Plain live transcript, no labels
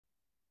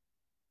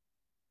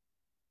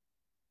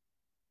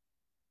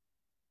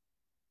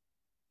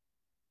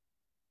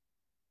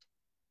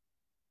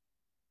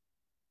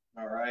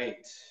All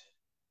right.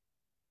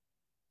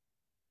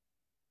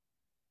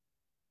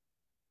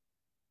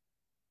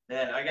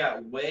 Man, I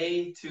got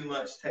way too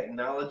much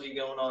technology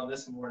going on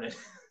this morning.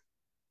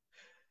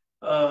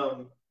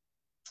 um,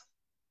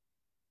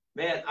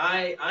 man,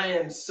 I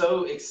am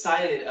so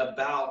excited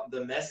about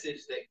the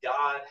message that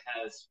God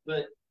has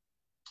put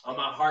on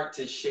my heart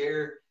to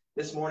share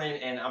this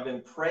morning. And I've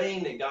been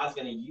praying that God's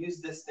going to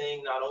use this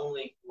thing not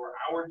only for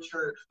our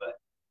church, but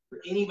for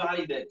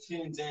anybody that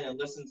tunes in and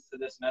listens to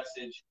this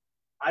message.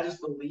 I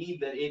just believe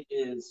that it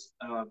is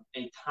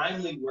a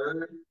timely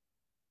word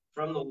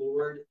from the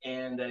Lord,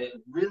 and it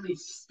really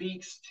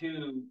speaks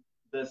to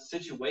the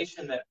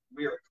situation that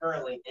we are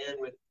currently in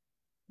with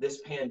this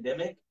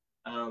pandemic.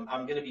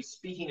 I'm going to be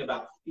speaking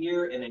about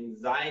fear and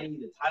anxiety.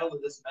 The title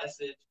of this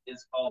message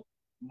is called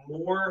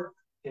More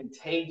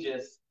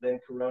Contagious Than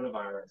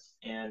Coronavirus.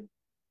 And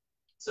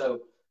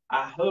so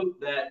I hope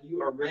that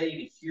you are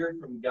ready to hear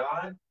from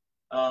God.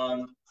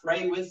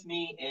 Pray with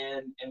me,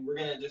 and we're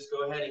going to just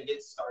go ahead and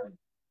get started.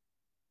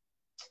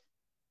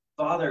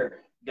 Father,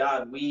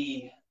 God,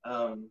 we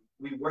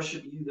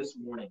worship you this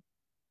morning.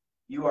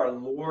 You are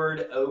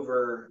Lord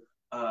over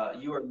all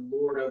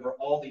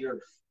the earth.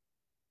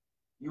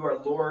 You are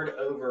Lord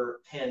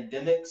over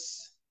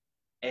pandemics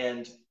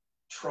and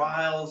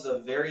trials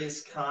of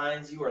various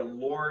kinds. You are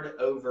Lord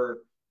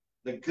over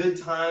the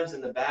good times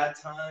and the bad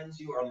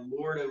times. You are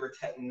Lord over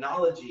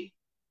technology.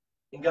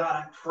 And God,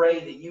 I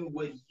pray that you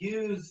would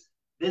use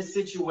this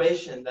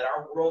situation that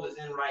our world is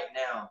in right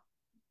now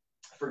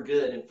for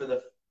good and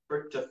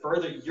to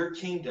further your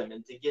kingdom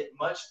and to get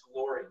much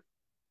glory.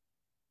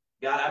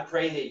 God, I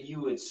pray that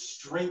you would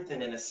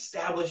strengthen and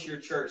establish your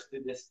church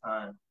through this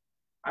time.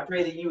 I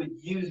pray that you would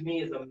use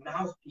me as a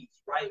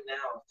mouthpiece right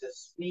now to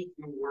speak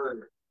your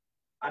word.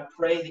 I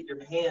pray that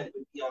your hand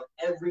would be on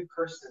every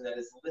person that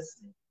is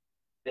listening,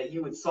 that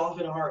you would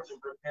soften hearts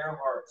and prepare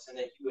hearts, and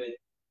that you would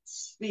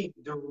speak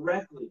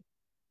directly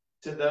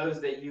to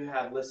those that you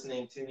have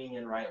listening, tuning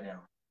in right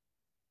now.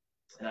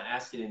 And I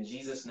ask it in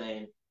Jesus'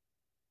 name,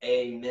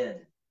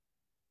 amen.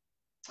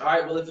 All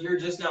right, well, if you're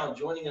just now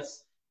joining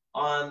us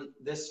on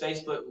this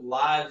Facebook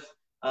Live,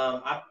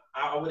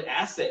 I would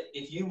ask that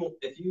if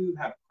you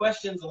have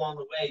questions along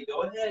the way,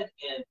 go ahead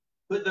and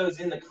put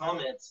those in the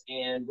comments,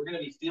 and we're going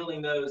to be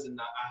fielding those,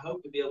 and I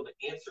hope to be able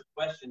to answer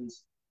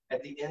questions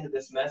at the end of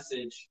this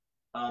message,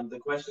 the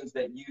questions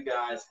that you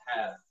guys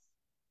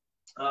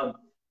have.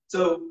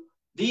 So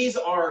these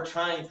are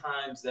trying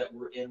times that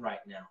we're in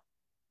right now.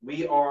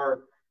 We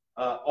are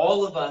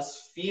all of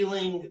us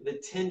feeling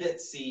the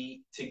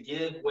tendency to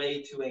give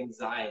way to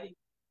anxiety.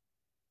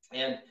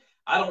 And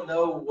I don't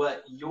know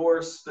what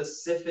your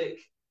specific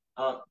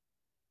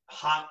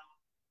hot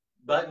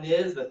button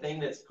is, the thing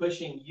that's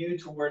pushing you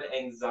toward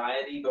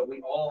anxiety, but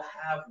we all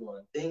have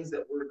one, things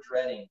that we're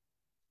dreading.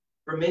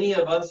 For many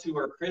of us who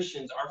are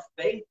Christians, our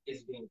faith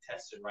is being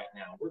tested right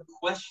now. We're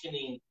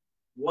questioning,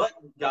 what,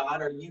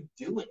 God, are you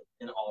doing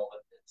in all of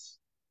this?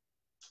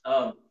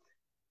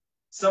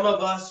 Some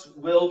of us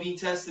will be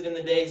tested in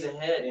the days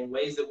ahead in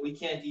ways that we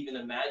can't even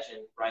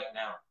imagine right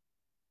now.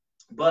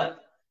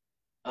 But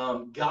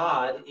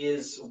God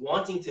is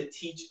wanting to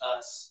teach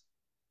us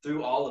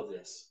through all of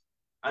this.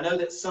 I know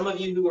that some of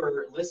you who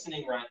are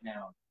listening right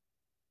now,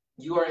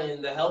 you are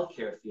in the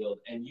healthcare field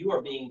and you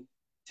are being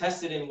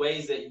tested in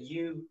ways that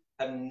you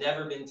have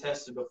never been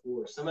tested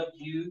before. Some of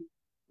you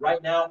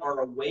right now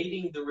are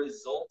awaiting the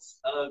results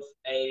of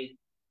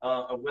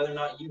whether or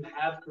not you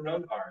have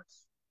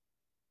coronavirus.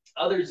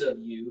 Others of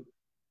you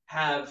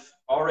have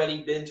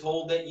already been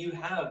told that you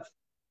have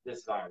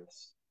this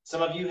virus.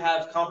 Some of you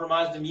have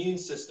compromised immune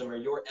system, or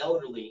you're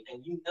elderly,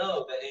 and you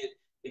know that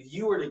if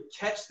you were to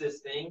catch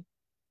this thing,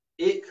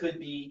 it could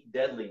be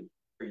deadly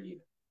for you.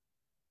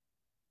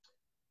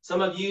 Some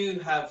of you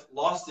have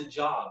lost a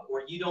job,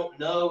 or you don't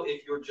know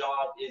if your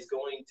job is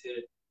going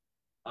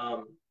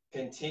to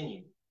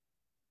continue.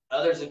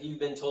 Others of you have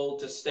been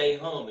told to stay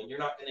home, and you're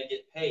not going to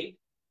get paid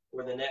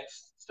for the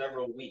next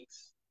several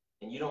weeks,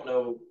 and you don't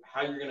know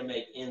how you're going to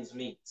make ends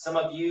meet. Some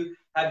of you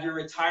have your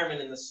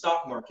retirement in the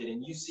stock market,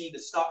 and you see the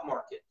stock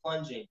market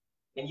plunging,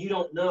 and you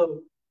don't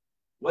know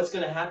what's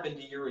going to happen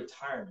to your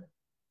retirement.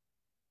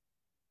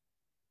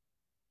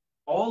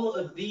 All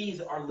of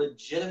these are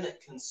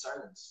legitimate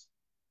concerns,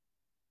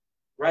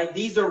 right?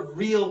 These are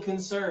real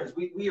concerns.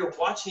 We are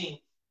watching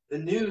the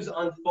news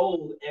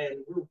unfold,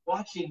 and we're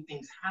watching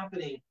things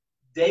happening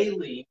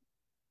daily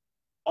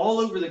all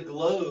over the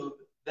globe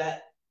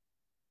that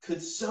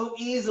could so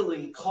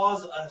easily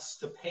cause us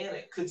to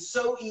panic, could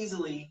so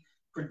easily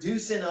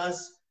produce in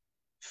us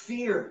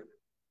fear.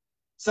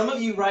 Some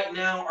of you right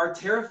now are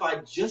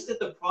terrified just at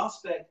the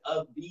prospect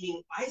of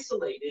being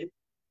isolated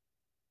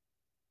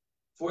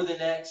for the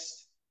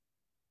next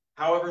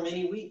however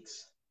many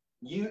weeks.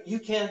 You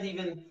can't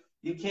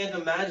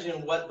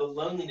imagine what the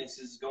loneliness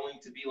is going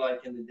to be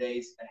like in the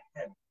days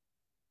ahead.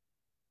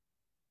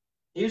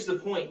 Here's the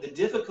point. The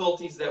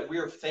difficulties that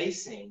we're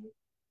facing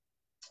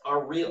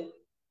are real.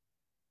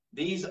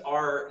 These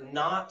are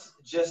not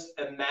just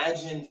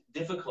imagined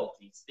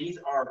difficulties. These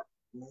are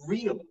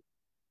real.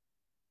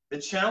 The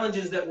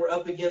challenges that we're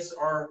up against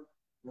are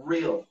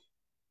real.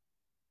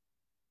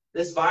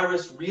 This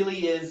virus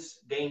really is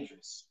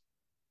dangerous.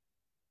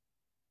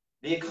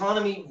 The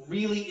economy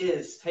really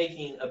is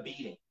taking a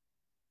beating.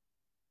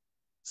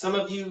 Some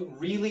of you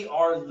really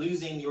are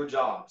losing your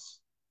jobs.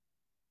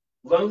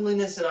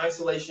 Loneliness and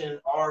isolation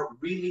are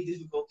really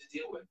difficult to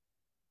deal with.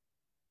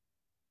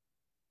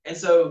 And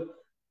so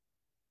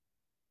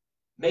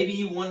maybe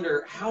you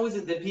wonder, how is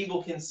it that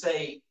people can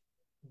say,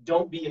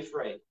 don't be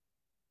afraid?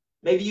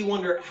 Maybe you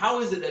wonder,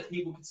 how is it that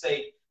people can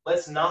say,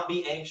 let's not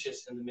be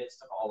anxious in the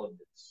midst of all of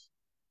this?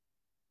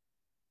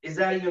 Is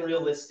that even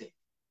realistic?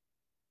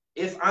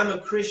 If I'm a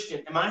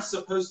Christian, am I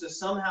supposed to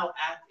somehow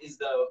act as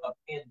though a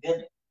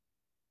pandemic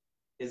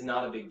is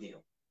not a big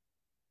deal?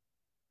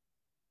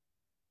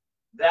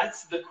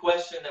 That's the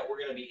question that we're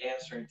going to be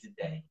answering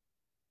today.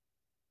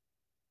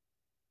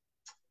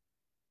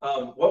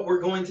 What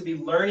we're going to be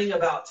learning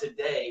about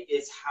today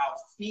is how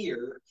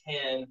fear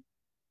can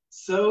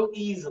so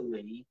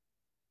easily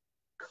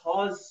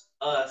cause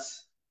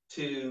us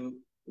to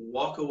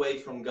walk away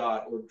from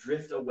God or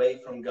drift away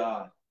from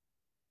God.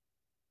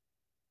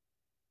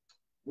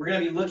 We're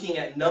going to be looking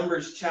at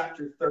Numbers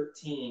chapter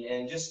 13.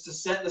 And just to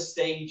set the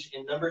stage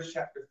in Numbers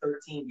chapter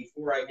 13,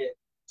 before I get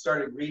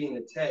started reading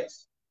the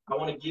text, I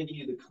want to give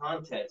you the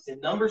context. In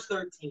Numbers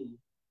 13,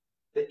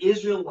 the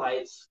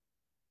Israelites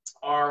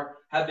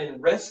have been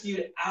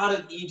rescued out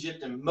of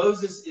Egypt, and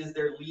Moses is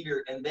their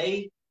leader, and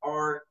they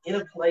are in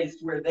a place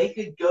where they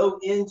could go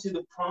into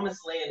the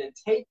promised land and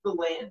take the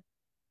land.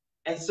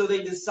 And so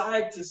they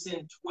decide to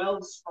send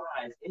 12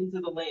 spies into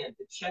the land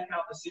to check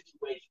out the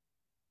situation.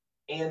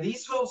 And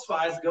these 12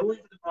 spies go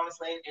into the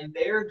promised land, and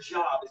their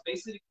job is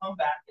basically to come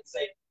back and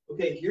say,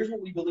 okay, here's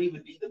what we believe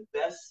would be the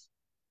best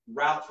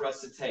route for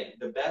us to take,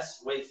 the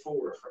best way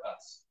forward for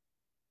us.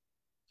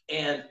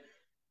 And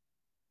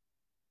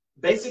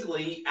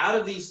basically, out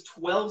of these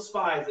 12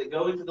 spies that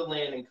go into the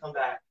land and come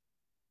back,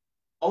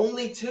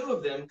 only 2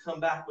 of them come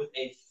back with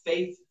a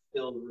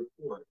faith-filled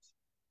report.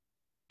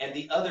 And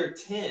the other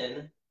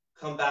 10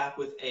 come back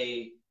with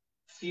a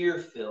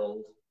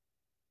fear-filled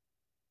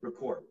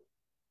report.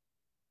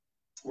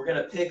 We're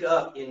going to pick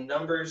up in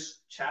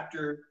Numbers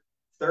chapter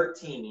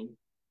 13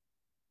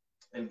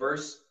 and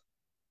verse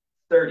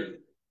 30.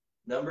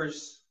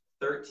 Numbers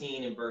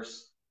 13 and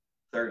verse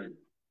 30.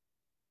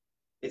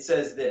 It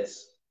says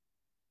this: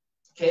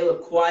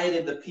 Caleb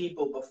quieted the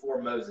people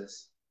before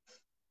Moses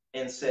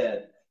and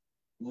said,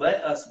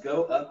 "Let us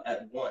go up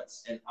at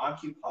once and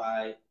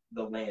occupy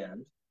the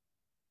land,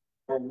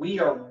 for we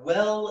are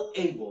well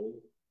able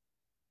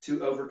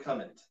to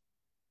overcome it."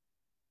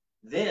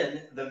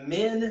 Then the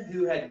men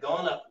who had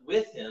gone up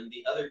with him,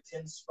 the other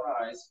 10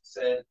 spies,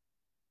 said,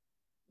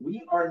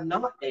 "We are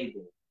not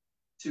able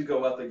to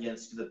go up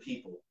against the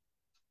people,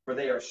 for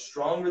they are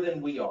stronger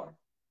than we are."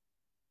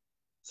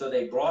 So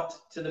they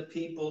brought to the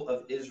people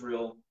of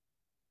Israel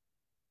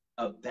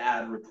a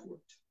bad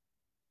report.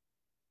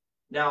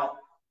 Now,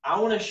 I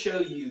want to show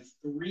you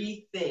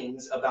 3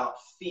 things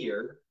about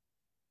fear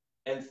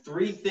and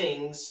 3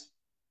 things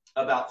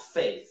about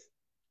faith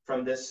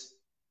from this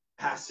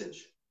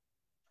passage.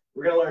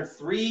 We're going to learn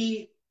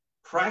 3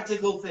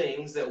 practical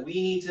things that we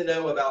need to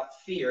know about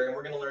fear, and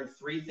we're going to learn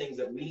 3 things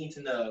that we need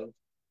to know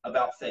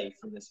about faith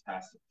from this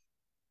passage.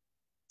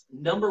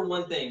 Number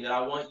 1 thing that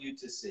I want you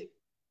to see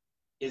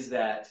is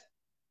that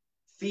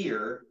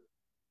fear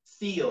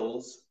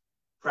feels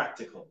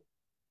practical.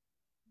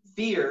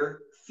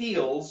 Fear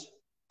feels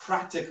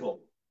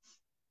practical.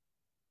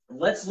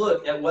 Let's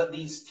look at what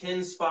these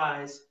 10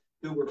 spies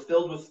who were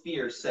filled with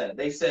fear said.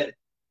 They said,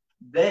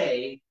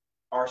 they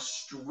are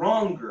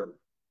stronger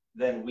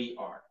than we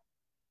are.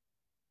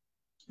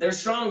 They're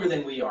stronger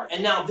than we are.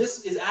 And now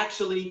this is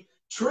actually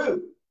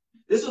true.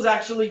 This was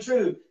actually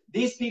true.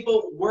 These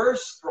people were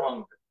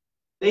stronger.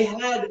 They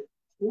had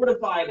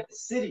fortified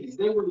cities.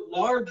 They were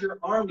larger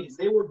armies.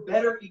 They were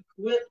better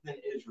equipped than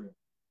Israel.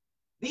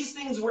 These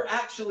things were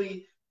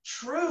actually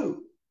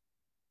true.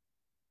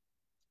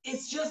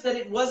 It's just that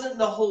it wasn't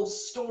the whole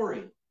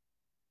story.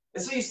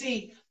 And so you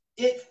see,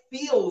 it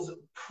feels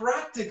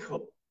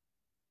practical.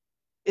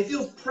 It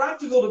feels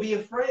practical to be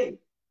afraid.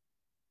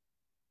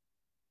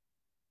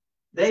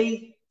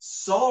 They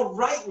saw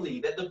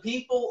rightly that the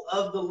people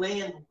of the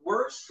land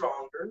were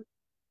stronger,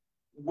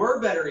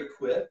 were better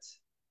equipped.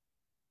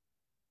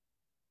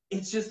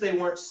 It's just they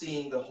weren't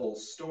seeing the whole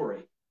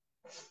story.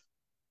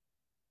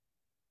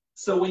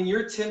 So when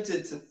you're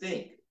tempted to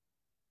think,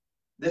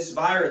 this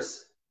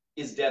virus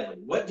is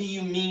deadly, what do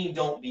you mean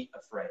don't be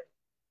afraid?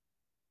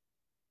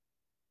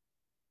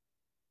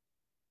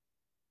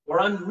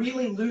 Or I'm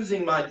really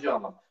losing my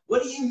job.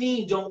 What do you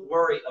mean don't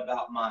worry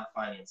about my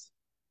finances?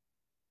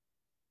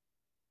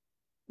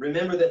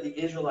 Remember that the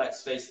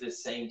Israelites faced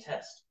this same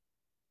test.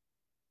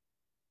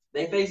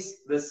 They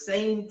faced the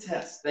same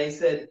test. They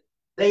said,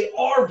 they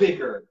are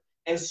bigger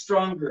and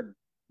stronger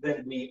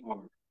than we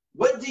are.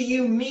 What do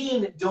you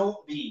mean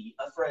don't be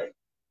afraid?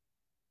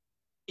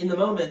 In the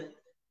moment,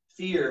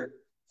 fear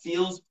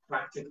feels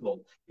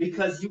practical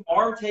because you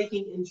are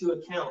taking into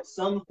account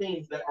some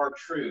things that are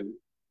true,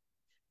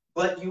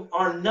 but you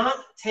are not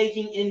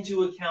taking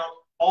into account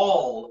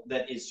all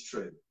that is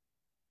true.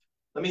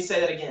 Let me say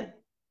that again.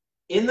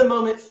 In the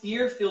moment,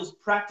 fear feels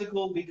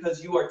practical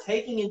because you are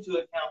taking into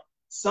account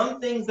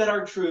some things that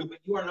are true, but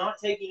you are not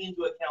taking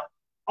into account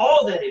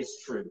all that is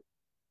true.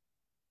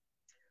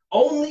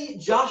 Only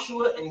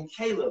Joshua and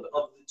Caleb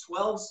of the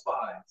 12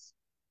 spies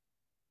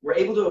were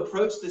able to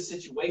approach the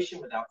situation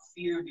without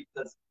fear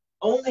because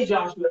only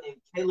Joshua and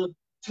Caleb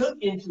took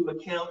into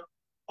account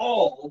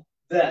all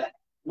that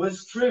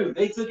was true.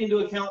 They took into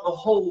account the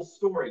whole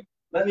story.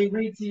 Let me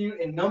read to you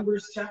in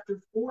Numbers chapter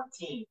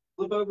 14.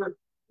 Flip over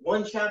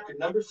one chapter,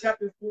 Numbers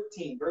chapter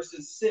 14,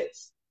 verses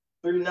 6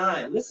 through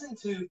 9. Listen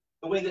to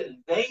the way that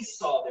they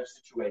saw their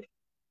situation.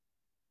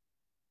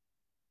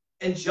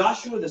 And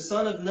Joshua the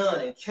son of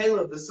Nun and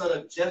Caleb the son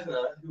of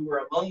Jephunneh, who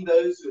were among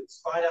those who had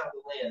spied out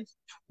the land,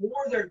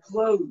 tore their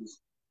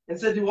clothes and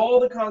said to all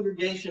the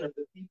congregation of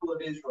the people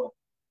of Israel,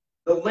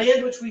 the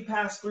land which we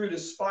passed through to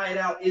spy it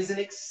out is an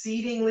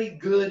exceedingly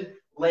good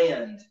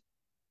land.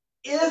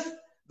 If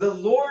the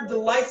Lord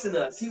delights in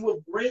us, he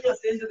will bring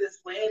us into this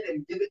land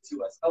and give it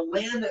to us, a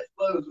land that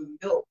flows with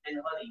milk and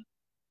honey.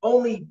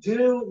 Only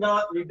do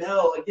not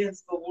rebel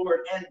against the Lord,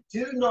 and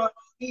do not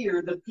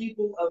fear the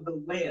people of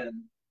the land,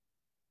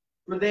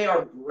 for they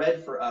are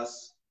bread for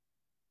us.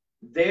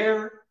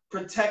 Their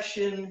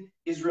protection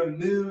is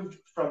removed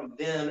from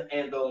them,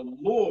 and the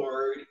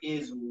Lord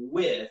is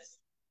with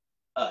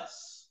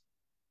us.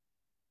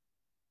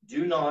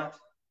 Do not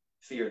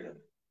fear them.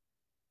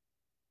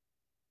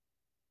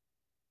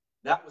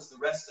 That was the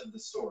rest of the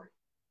story.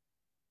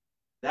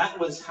 That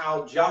was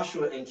how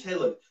Joshua and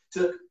Caleb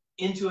took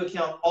into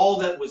account all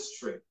that was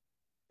true.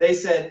 They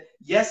said,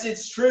 yes,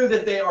 it's true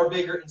that they are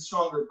bigger and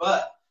stronger,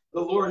 but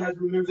the Lord has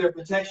removed their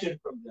protection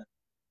from them.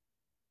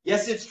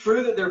 Yes, it's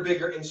true that they're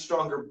bigger and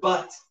stronger,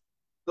 but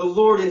the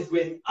Lord is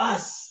with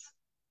us.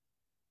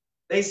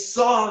 They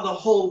saw the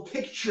whole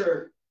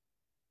picture.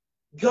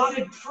 God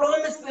had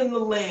promised them the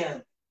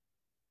land,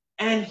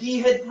 and he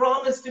had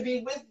promised to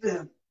be with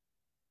them.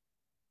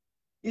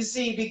 You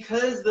see,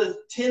 because the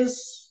 10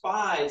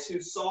 spies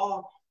who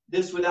saw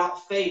this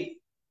without faith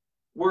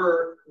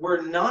were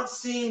not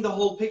seeing the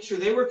whole picture,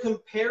 they were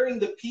comparing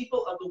the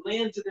people of the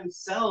land to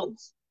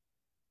themselves.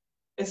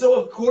 And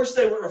so, of course,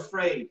 they were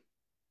afraid.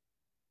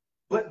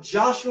 But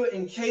Joshua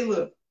and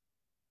Caleb,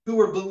 who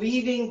were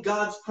believing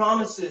God's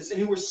promises and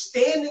who were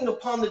standing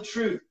upon the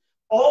truth,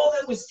 all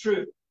that was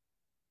true,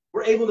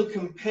 were able to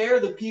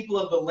compare the people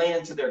of the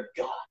land to their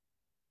God.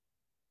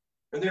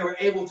 And they were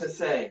able to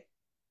say,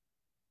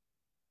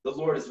 the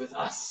Lord is with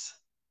us.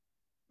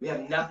 We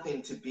have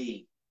nothing to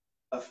be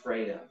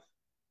afraid of.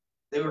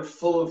 They were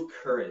full of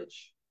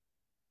courage.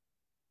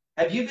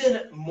 Have you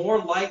been more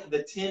like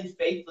the 10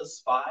 faithless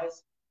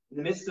spies in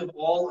the midst of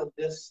all of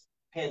this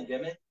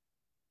pandemic?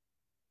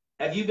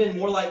 Have you been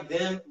more like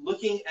them,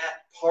 looking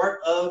at part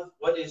of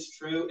what is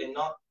true and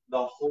not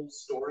the whole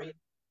story?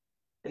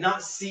 And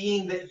not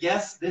seeing that,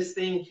 yes, this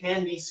thing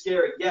can be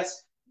scary.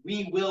 Yes,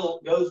 we will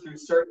go through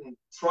certain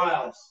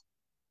trials.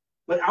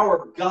 But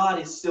our God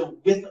is still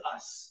with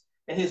us,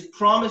 and his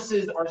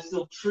promises are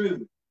still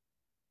true.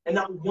 And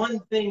not one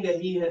thing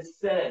that he has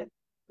said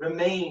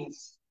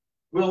remains,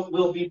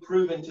 will be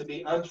proven to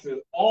be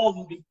untrue. All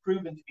will be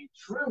proven to be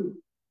true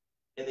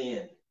in the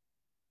end.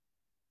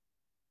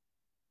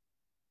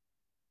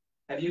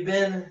 Have you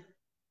been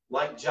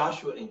like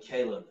Joshua and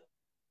Caleb,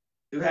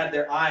 who had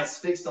their eyes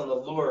fixed on the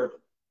Lord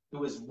who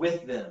was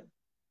with them?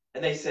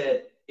 And they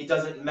said, it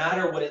doesn't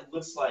matter what it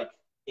looks like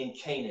in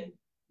Canaan.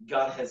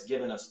 God has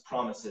given us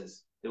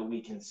promises that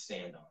we can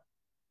stand on.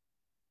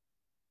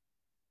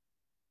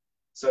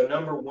 So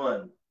number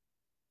one,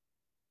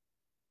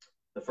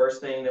 the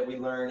first thing that we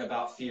learn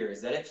about fear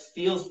is that it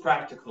feels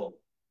practical,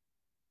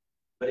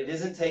 but it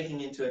isn't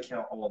taking into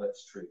account all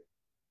that's true.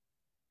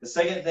 The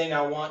second thing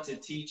I want to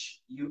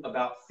teach you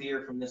about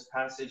fear from this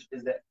passage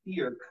is that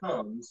fear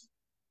comes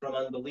from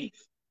unbelief.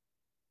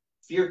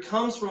 Fear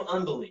comes from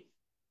unbelief.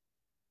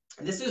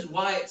 And this is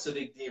why it's a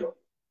big deal.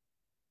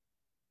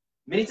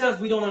 Many times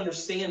we don't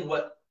understand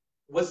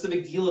what's the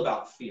big deal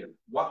about fear.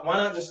 Why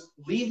not just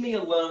leave me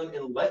alone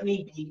and let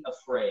me be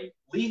afraid?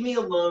 Leave me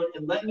alone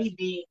and let me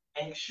be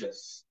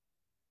anxious.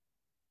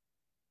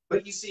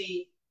 But you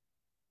see,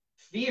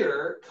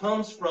 fear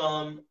comes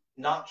from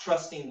not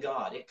trusting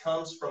God. It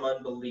comes from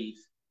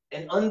unbelief.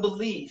 And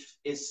unbelief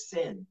is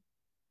sin.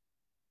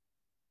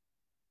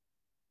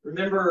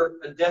 Remember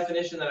a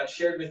definition that I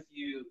shared with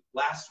you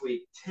last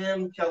week.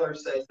 Tim Keller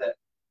says that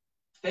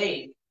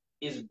faith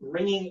is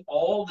bringing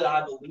all that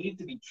I believe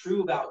to be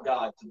true about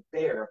God to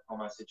bear upon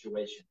my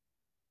situation.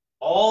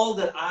 All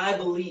that I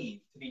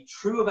believe to be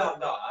true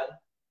about God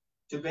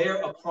to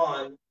bear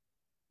upon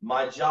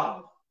my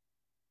job,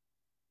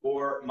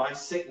 or my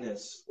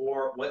sickness,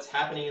 or what's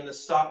happening in the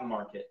stock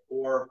market,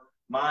 or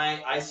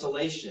my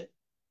isolation.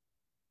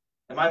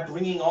 Am I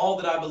bringing all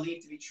that I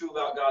believe to be true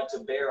about God to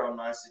bear on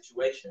my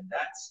situation?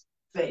 That's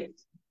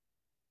faith.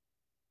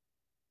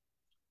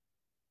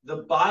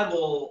 The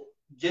Bible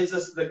gives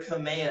us the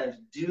command,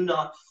 do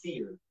not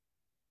fear,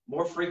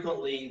 more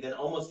frequently than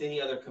almost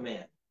any other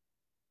command.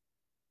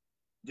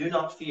 Do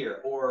not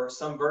fear, or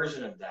some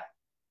version of that.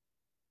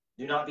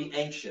 Do not be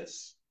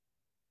anxious,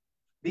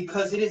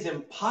 because it is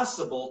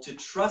impossible to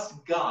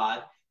trust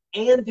God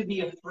and to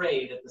be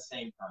afraid at the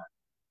same time.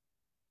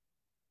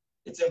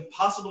 It's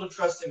impossible to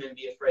trust him and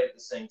be afraid at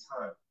the same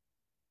time.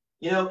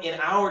 You know, in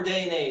our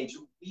day and age,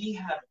 we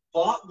have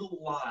bought the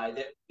lie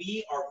that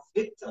we are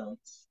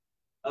victims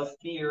of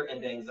fear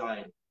and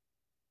anxiety.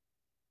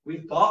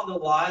 We've bought the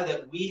lie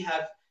that we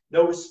have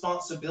no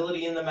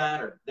responsibility in the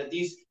matter, that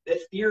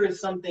fear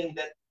is something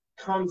that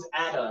comes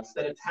at us,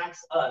 that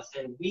attacks us,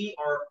 and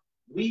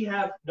we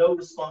have no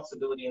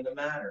responsibility in the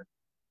matter.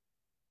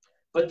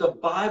 But the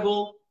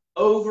Bible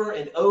over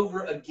and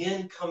over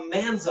again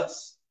commands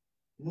us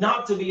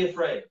not to be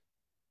afraid,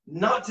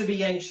 not to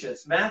be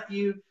anxious.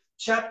 Matthew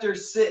chapter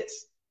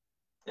 6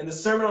 in the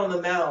Sermon on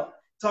the Mount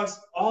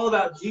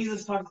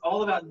Jesus talks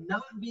all about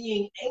not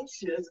being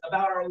anxious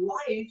about our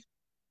life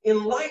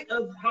in light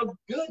of how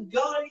good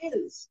God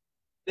is.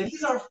 That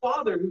he's our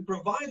Father who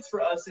provides for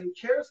us and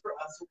cares for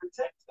us and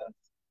protects us.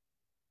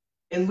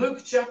 In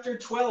Luke chapter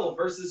 12,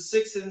 verses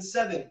 6 and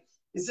 7,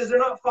 it says, "There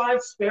are not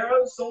 5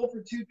 sparrows sold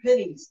for 2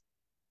 pennies,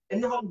 and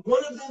not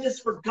one of them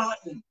is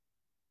forgotten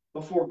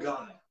before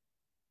God.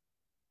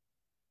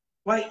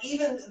 Why,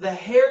 even the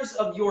hairs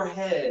of your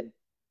head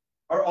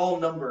are all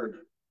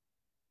numbered.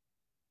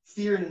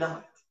 Fear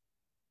not.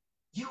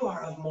 You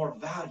are of more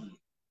value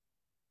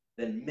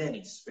than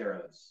many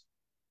sparrows."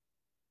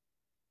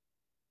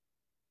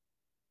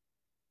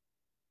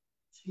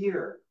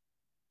 Fear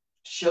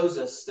shows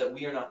us that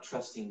we are not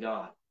trusting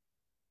God.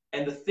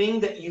 And the thing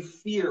that you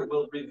fear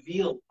will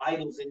reveal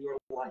idols in your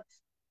life.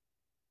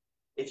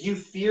 If you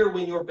fear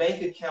when your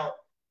bank account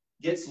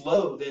gets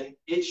low, then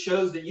it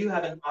shows that you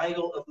have an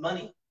idol of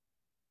money.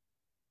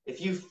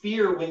 If you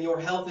fear when your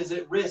health is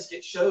at risk,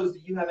 it shows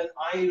that you have an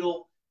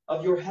idol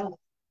of your health.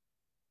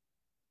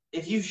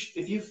 If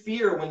you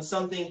fear when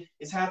something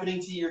is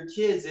happening to your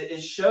kids,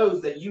 it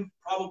shows that you've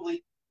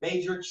probably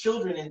made your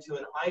children into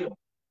an idol.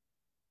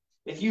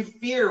 If you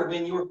fear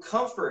when your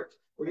comfort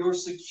or your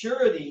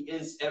security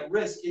is at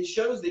risk, it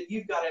shows that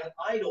you've got an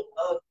idol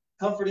of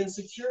comfort and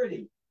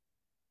security.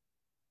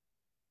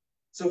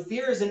 So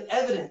fear is an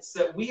evidence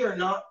that we are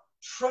not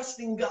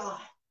trusting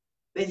God,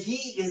 that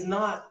he is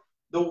not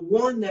the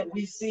one that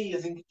we see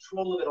is in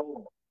control of it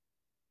all.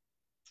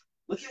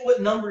 Look at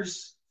what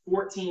Numbers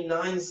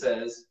 14:9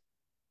 says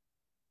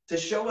to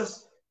show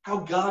us how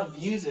God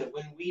views it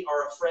when we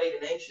are afraid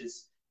and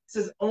anxious. It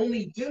says,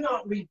 "Only do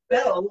not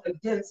rebel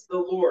against the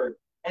Lord,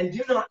 and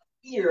do not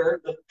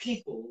fear the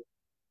people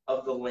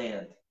of the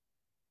land."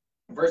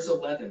 Verse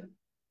 11,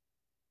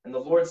 "And the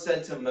Lord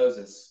said to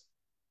Moses,"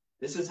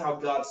 this is how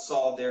God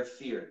saw their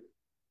fear,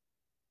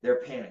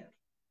 their panic.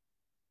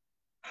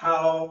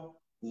 "How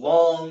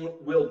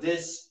long will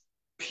this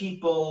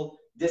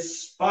people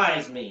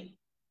despise me?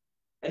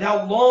 And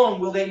how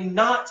long will they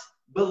not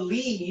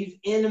believe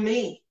in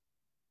me,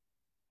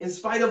 in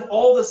spite of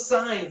all the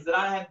signs that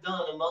I have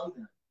done among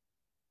them?"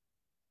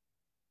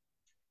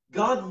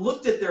 God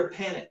looked at their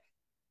panic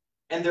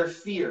and their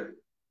fear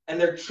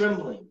and their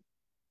trembling,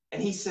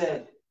 and he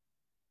said,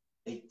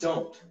 "They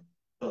don't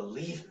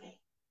believe me.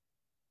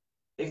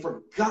 They've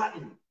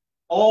forgotten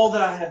all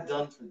that I have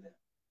done for them."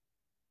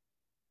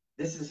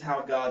 This is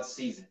how God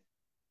sees it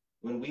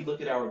when we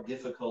look at our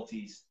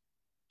difficulties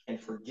and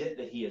forget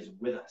that he is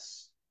with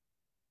us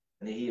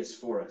and that he is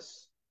for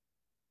us.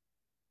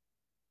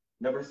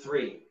 Number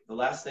 3, the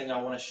last thing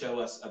I want to show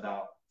us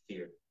about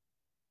fear.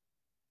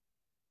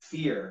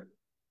 Fear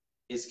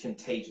is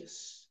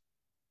contagious.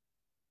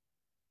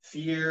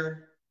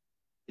 Fear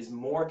is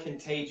more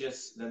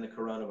contagious than the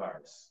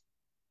coronavirus.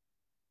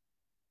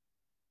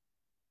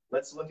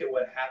 Let's look at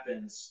what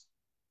happens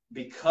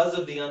because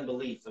of the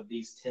unbelief of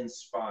these 10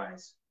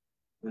 spies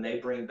when they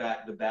bring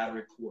back the bad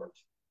report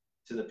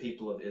to the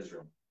people of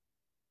Israel.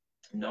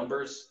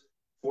 Numbers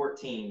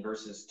 14,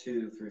 verses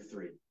 2 through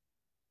 3.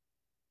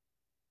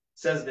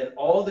 Says, "Then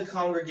all the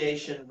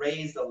congregation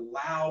raised a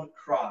loud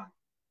cry,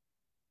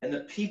 and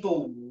the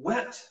people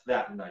wept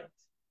that night.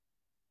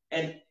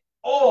 And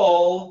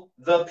all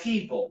the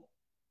people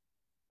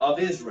of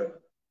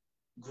Israel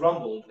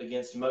grumbled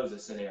against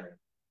Moses and Aaron.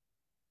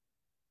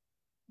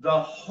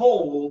 The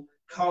whole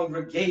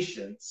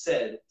congregation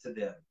said to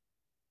them,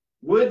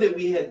 'Would that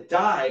we had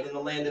died in the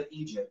land of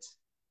Egypt,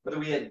 whether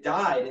we had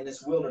died in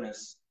this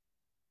wilderness.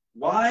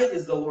 Why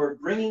is the Lord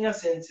bringing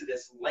us into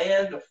this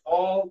land to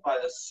fall by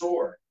the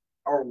sword?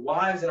 Our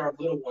wives and our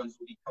little ones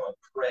will become a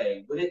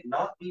prey. Would it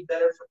not be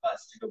better for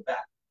us to go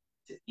back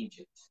to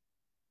Egypt?'"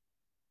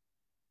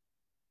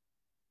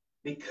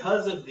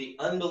 Because of the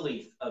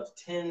unbelief of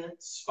 10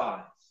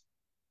 spies,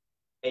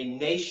 a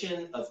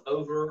nation of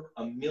over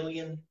 1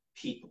 million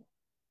people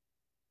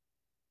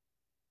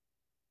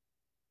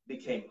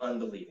became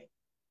unbelieving.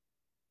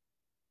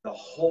 The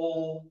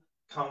whole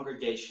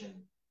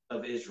congregation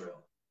of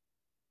Israel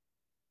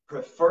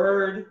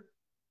preferred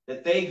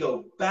that they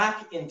go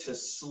back into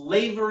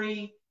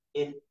slavery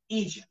in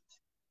Egypt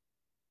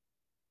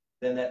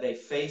than that they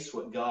face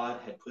what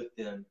God had put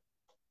them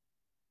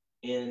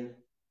in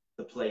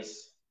the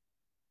place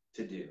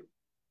to do.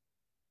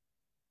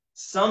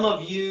 Some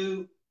of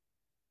you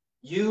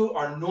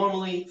are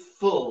normally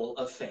full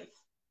of faith.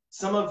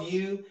 Some of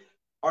you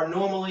are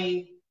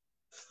normally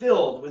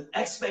filled with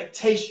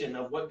expectation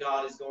of what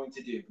God is going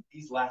to do.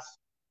 These last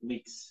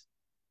weeks,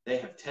 they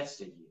have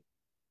tested you.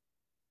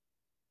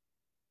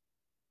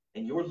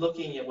 And you're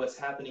looking at what's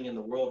happening in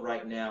the world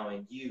right now,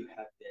 and you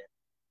have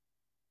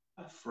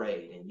been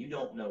afraid, and you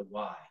don't know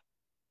why.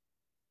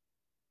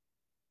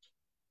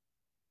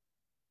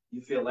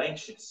 You feel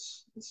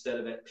anxious instead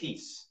of at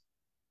peace.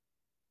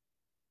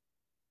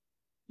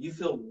 You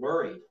feel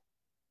worried.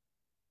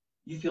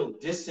 You feel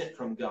distant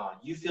from God.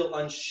 You feel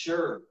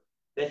unsure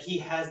that he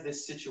has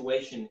this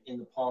situation in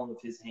the palm of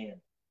his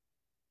hand.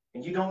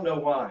 And you don't know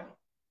why.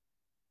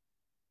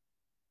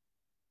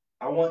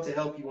 I want to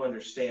help you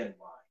understand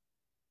why.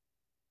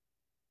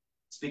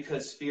 It's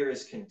because fear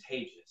is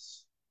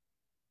contagious.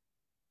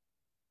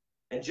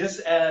 And just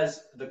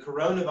as the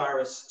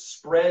coronavirus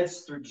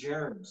spreads through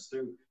germs,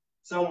 through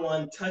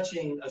someone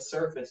touching a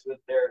surface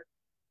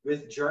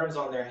with germs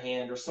on their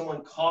hand, or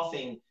someone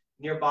coughing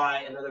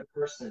nearby another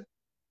person,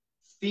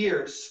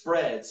 fear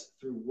spreads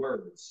through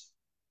words.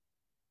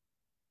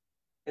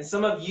 And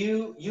some of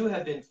you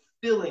have been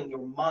filling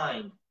your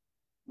mind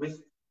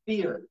with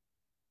fear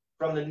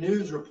from the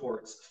news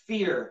reports,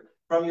 fear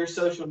from your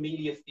social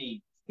media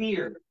feed,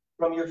 fear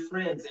from your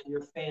friends and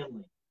your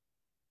family,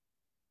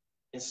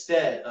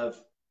 instead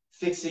of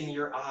fixing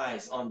your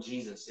eyes on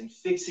Jesus and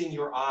fixing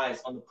your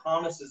eyes on the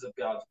promises of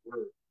God's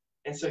word.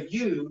 And so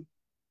you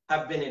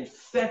have been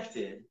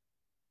infected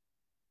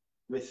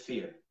with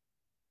fear.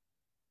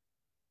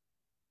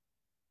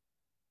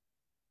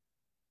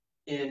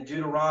 In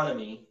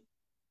Deuteronomy,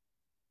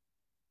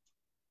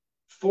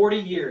 40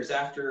 years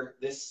after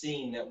this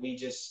scene that we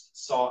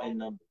just saw in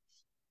Numbers,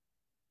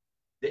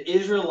 the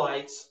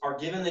Israelites are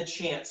given the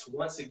chance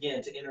once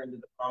again to enter into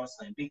the promised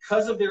land.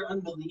 Because of their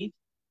unbelief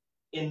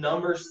in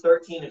Numbers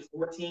 13 and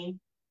 14,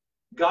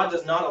 God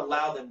does not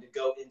allow them to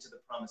go into the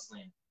promised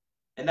land.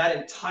 And that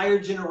entire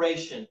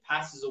generation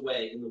passes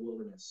away in the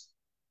wilderness.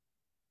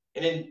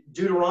 And in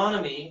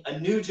Deuteronomy, a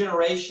new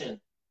generation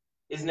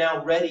is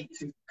now ready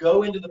to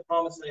go into the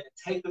promised land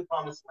and take the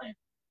promised land.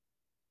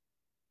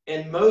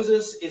 And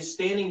Moses is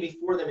standing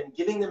before them and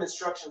giving them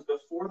instructions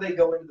before they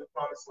go into the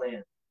promised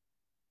land.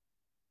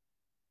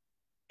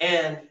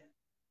 And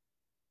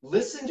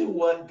listen to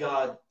what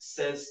God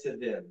says to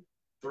them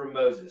through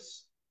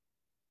Moses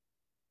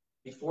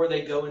before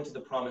they go into the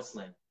promised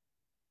land.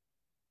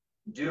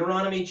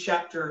 Deuteronomy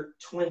chapter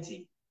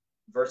 20,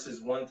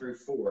 verses 1 through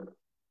 4.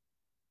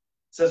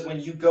 Says,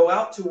 when you go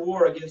out to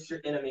war against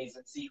your enemies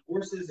and see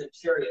horses and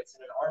chariots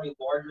and an army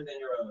larger than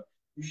your own,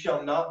 you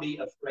shall not be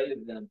afraid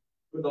of them.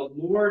 For the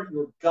Lord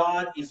your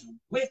God is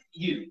with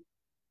you,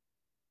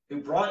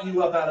 who brought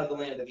you up out of the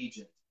land of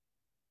Egypt.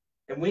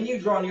 And when you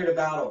draw near to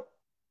battle,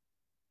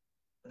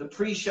 the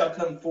priest shall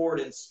come forward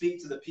and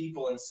speak to the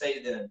people and say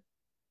to them,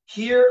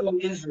 hear, O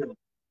Israel,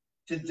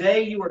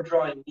 today you are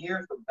drawing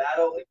near for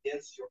battle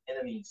against your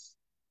enemies.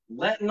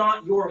 Let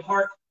not your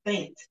heart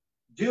faint.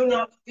 Do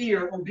not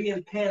fear or be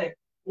in panic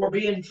or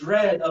be in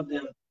dread of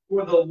them.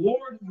 For the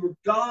Lord your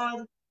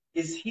God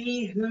is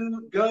he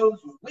who goes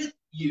with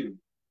you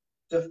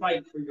to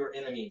fight for your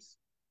enemies,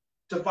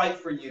 to fight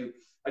for you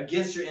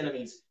against your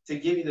enemies, to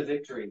give you the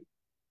victory.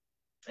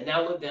 And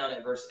now look down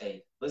at verse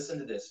 8. Listen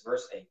to this,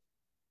 verse 8.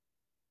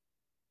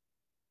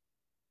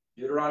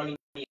 Deuteronomy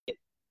 8.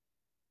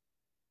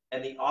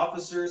 And the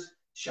officers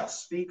shall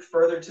speak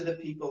further to the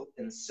people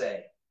and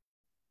say,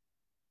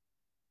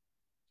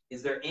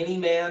 is there any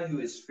man who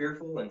is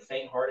fearful and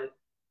faint-hearted?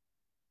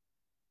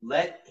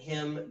 Let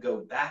him go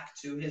back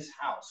to his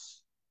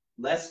house,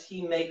 lest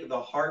he make the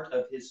heart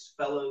of his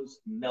fellows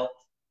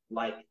melt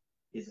like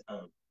his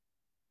own.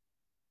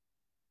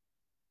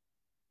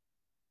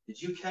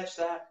 Did you catch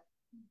that?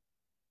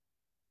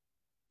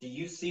 Do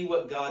you see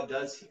what God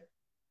does here?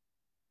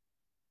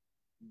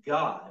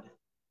 God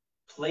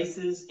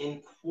places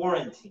in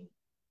quarantine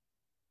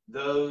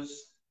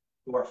those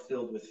who are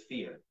filled with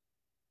fear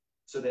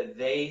so that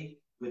they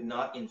would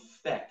not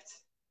infect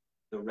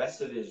the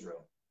rest of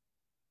Israel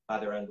by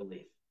their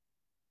unbelief.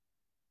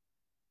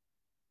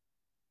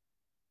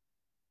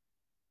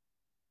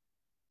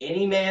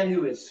 Any man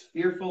who is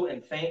fearful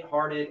and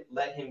faint-hearted,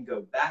 let him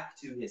go back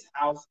to his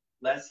house,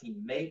 lest he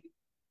make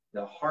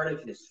the heart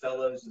of his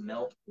fellows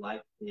melt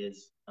like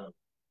his own.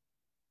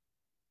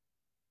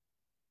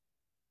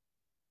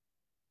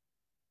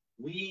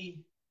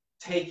 We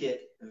take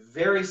it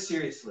very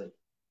seriously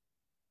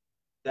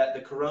that the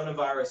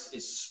coronavirus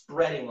is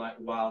spreading like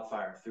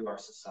wildfire through our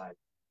society.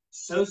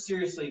 So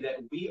seriously that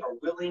we are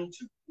willing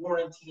to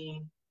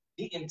quarantine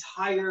the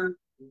entire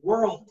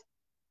world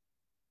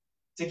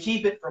to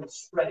keep it from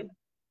spreading.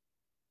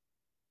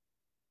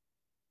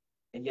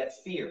 And yet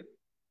fear,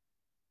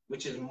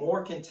 which is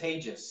more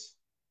contagious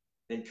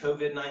than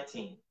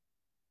COVID-19,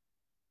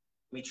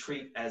 we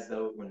treat as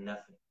though it were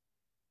nothing.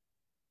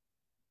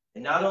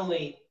 And not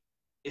only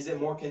is it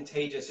more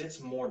contagious, it's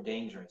more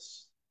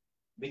dangerous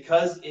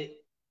because it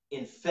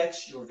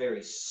infects your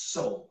very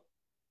soul.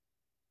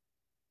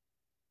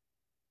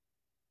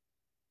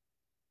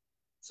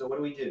 So what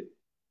do we do?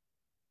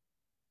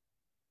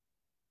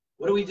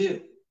 What do we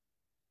do?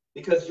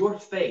 Because your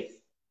faith,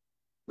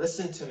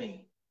 listen to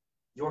me,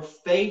 your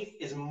faith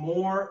is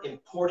more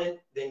important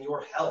than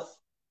your health.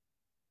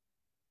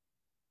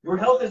 Your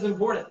health is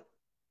important.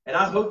 And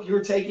I hope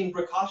you're taking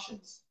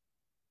precautions.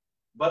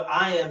 But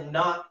I am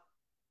not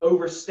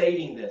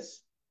overstating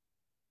this.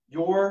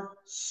 Your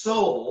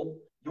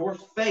soul, your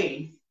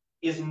faith,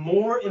 is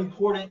more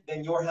important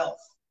than your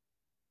health.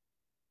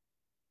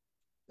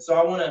 So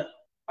I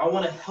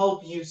want to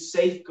help you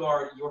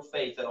safeguard your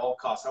faith at all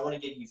costs. I want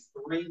to give you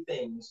 3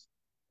 things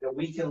that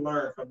we can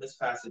learn from this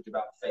passage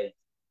about faith.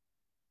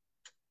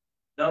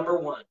 Number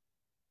 1,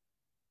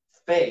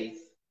 faith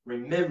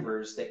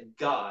remembers that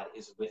God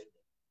is with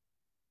me.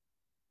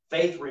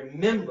 Faith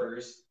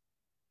remembers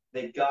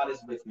that God is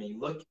with me.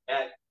 Look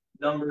at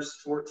Numbers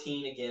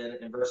 14 again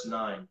in verse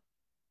 9.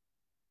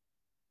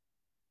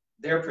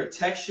 Their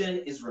protection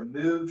is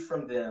removed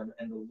from them,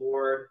 and the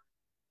Lord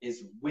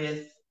is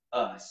with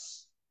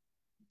us.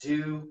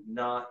 Do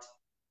not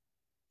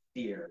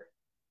fear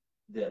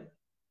them.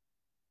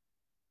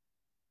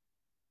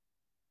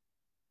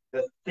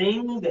 The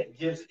thing that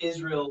gives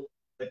Israel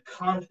the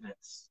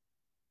confidence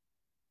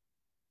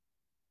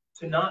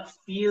to not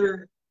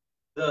fear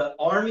the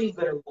armies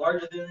that are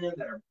larger than them,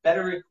 that are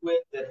better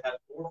equipped, that have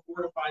more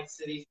fortified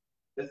cities,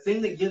 the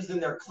thing that gives them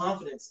their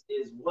confidence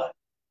is what?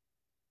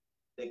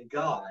 That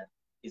God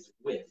is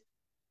with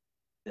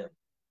them.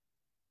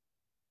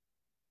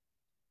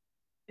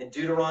 In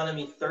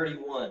Deuteronomy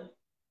 31,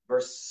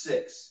 verse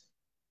 6,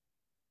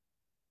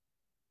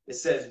 it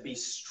says, "Be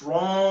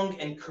strong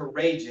and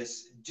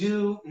courageous.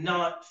 Do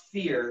not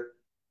fear,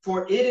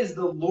 for it is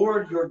the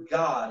Lord your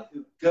God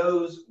who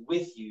goes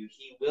with you.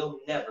 He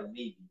will never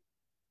leave you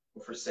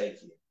or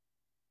forsake you."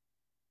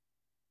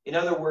 In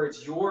other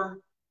words,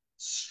 your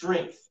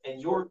strength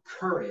and your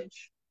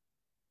courage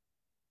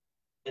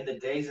in the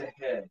days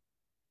ahead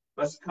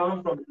must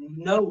come from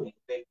knowing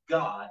that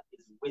God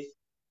is with you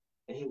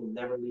and he will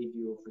never leave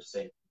you or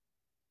forsake you.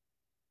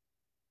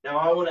 Now,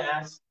 I want to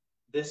ask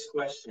this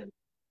question.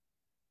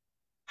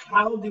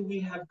 How do we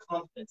have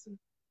confidence in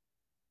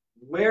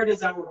God? Where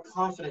does our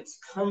confidence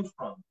come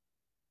from?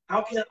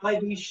 How can I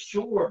be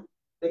sure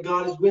that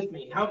God is with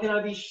me? How can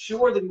I be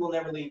sure that he will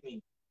never leave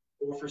me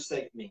or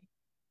forsake me?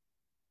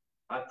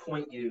 I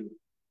point you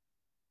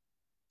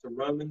to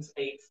Romans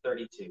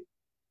 8:32.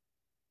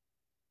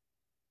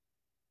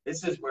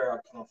 This is where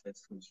our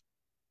confidence comes from.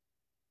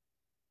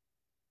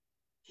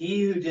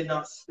 He who did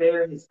not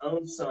spare his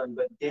own son,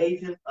 but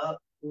gave him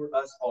up for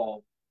us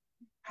all,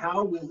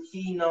 how will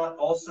he not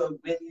also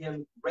with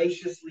him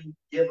graciously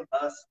give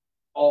us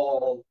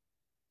all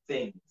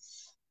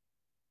things?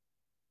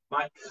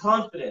 My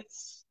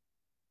confidence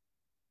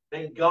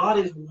that God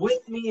is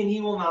with me and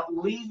he will not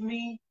leave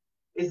me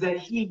is that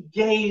he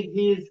gave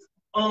his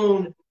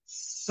own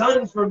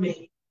son for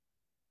me.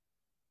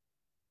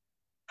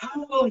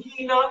 How will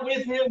he not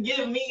with him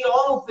give me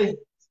all things?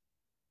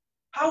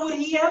 How would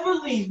he ever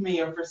leave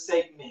me or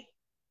forsake me?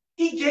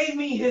 He gave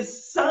me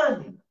his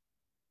son.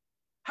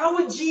 How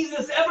would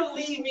Jesus ever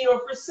leave me or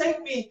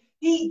forsake me?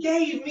 He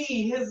gave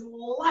me his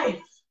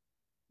life.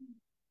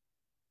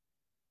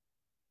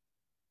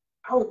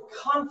 Our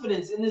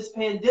confidence in this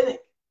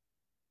pandemic.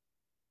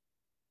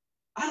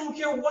 I don't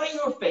care what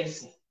you're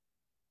facing.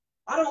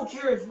 I don't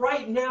care if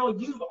right now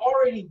you've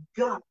already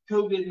got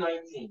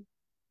COVID-19.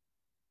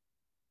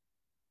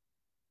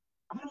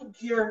 I don't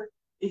care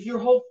if your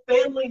whole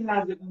family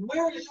has it.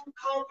 Where is your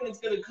confidence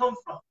going to come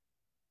from?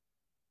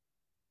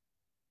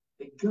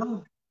 That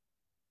God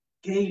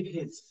gave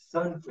his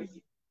son for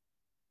you.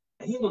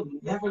 And he will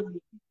never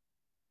leave you.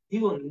 He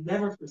will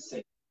never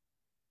forsake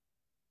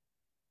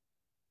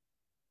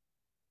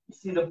you. You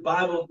see, the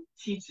Bible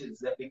teaches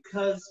that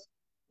because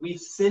we've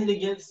sinned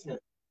against him,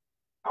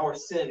 our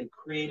sin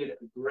created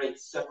a great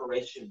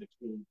separation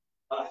between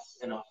us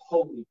and a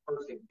holy,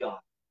 perfect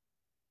God.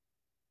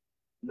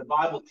 And the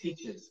Bible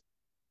teaches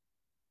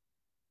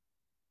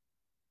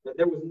that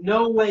there was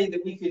no way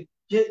that we could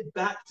get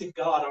back to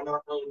God on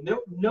our own.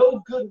 No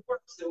good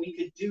works that we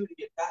could do to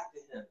get back to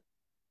him.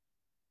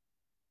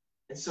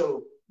 And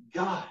so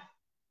God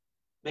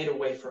made a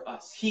way for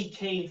us. He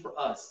came for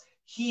us.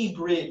 He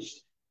bridged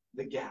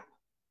the gap.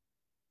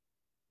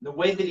 The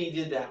way that he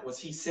did that was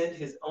he sent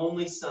his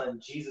only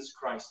son, Jesus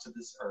Christ, to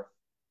this earth.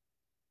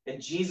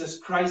 And Jesus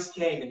Christ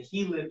came and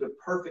he lived a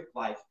perfect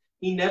life.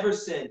 He never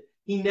sinned.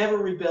 He never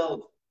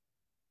rebelled.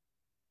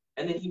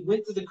 And then he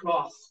went to the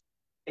cross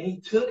and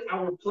he took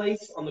our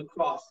place on the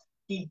cross.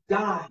 He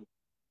died.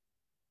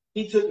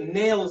 He took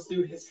nails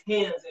through his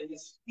hands and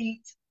his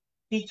feet.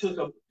 He took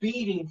a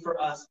beating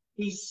for us.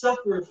 He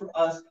suffered for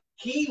us.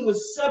 He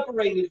was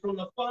separated from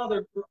the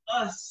Father for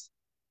us.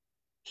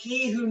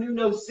 He who knew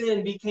no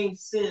sin became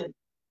sin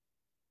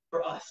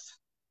for us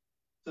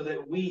so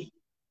that we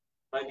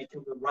might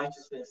become the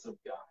righteousness of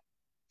God.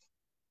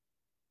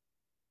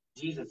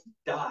 Jesus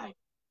died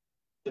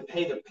to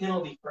pay the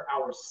penalty for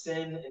our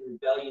sin and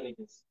rebellion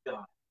against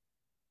God.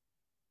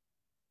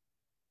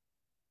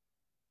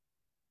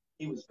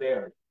 He was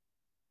buried.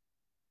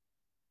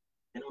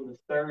 And on the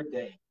third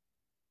day,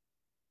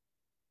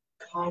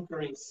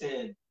 conquering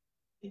sin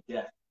and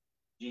death,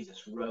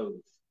 Jesus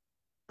rose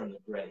from the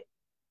grave.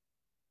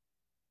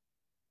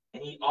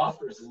 And he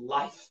offers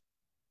life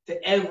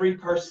to every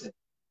person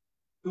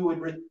who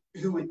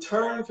would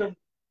turn from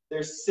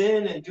their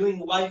sin and doing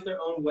life their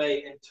own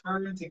way and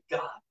turn to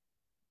God,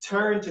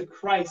 turn to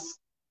Christ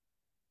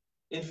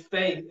in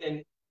faith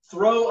and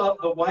throw up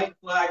the white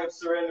flag of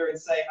surrender and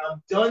say,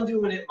 I'm done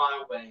doing it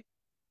my way.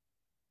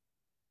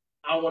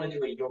 I want to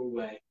do it your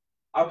way.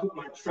 I put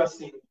my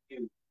trust in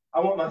you.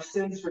 I want my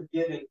sins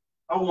forgiven.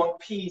 I want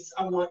peace.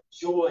 I want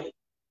joy.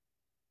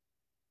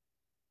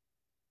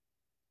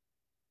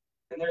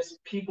 And there's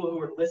people who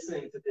are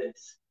listening to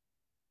this.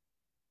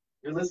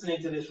 You're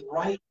listening to this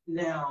right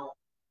now,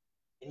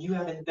 and you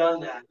haven't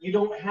done that. You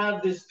don't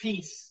have this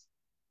peace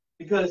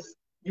because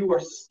you are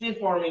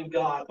stiff-arming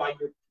God by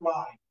your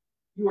pride.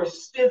 You are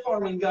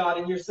stiff-arming God,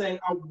 and you're saying,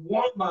 I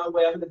want my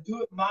way. I'm going to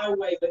do it my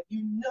way. But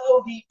you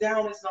know deep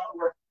down it's not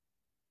working.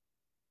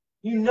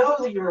 You know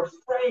that you're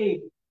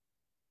afraid.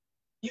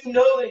 You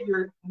know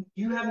that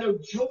you have no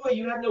joy.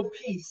 You have no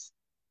peace.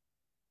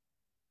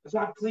 So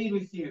I plead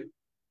with you,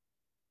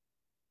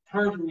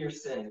 turn from your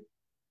sin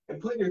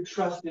and put your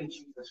trust in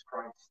Jesus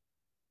Christ.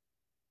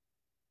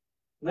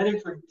 Let him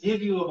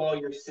forgive you of all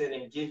your sin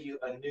and give you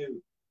a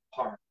new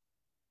heart.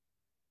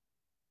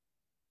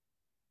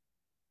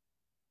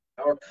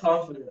 Our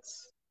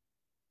confidence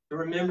to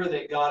remember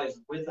that God is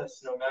with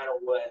us no matter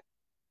what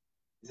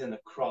is in the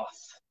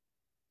cross.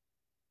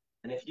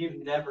 And if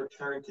you've never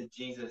turned to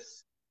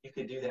Jesus, you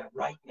could do that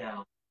right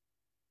now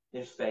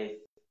in faith.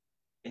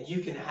 And you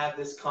can have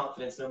this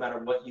confidence no matter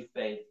what you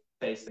face,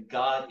 that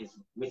God is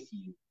with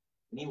you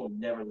and he will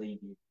never leave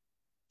you.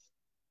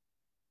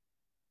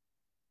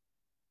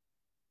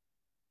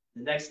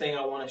 The next thing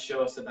I want to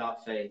show us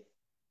about faith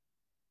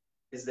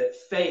is that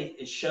faith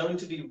is shown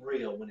to be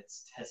real when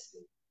it's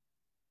tested.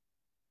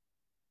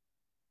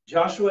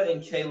 Joshua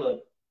and Caleb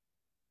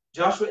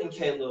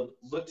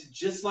looked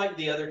just like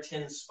the other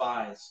 10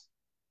 spies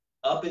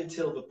up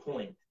until the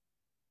point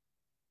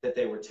that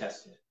they were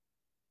tested.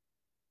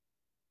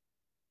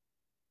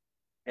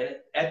 And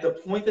at the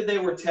point that they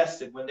were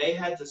tested, when they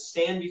had to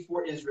stand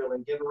before Israel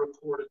and give a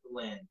report of the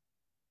land,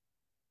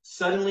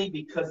 suddenly,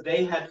 because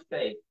they had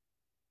faith,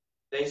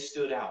 they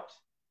stood out.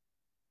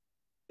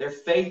 Their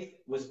faith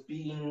was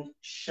being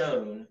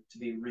shown to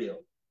be real.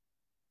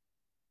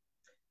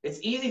 It's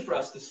easy for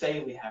us to say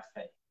we have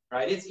faith,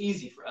 right? It's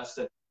easy for us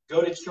to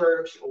go to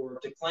church or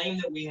to claim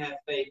that we have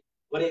faith,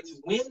 but it's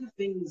when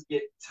things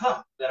get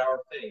tough that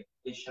our faith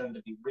is shown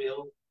to be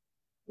real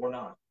or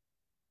not.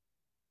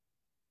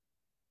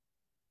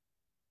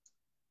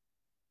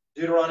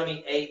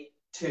 Deuteronomy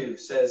 8:2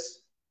 says,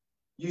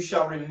 you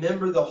shall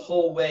remember the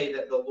whole way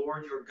that the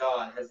Lord your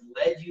God has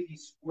led you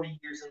these 40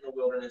 years in the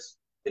wilderness,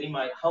 that he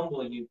might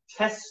humble you,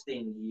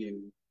 testing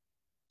you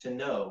to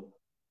know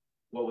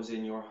what was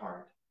in your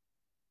heart.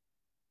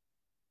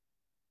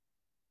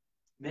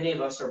 Many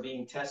of us are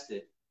being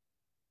tested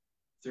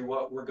through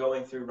what we're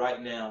going through right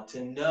now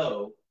to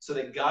know so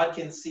that God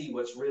can see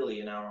what's really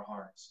in our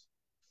hearts.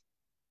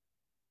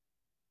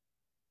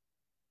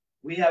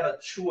 We have a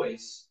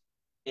choice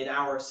in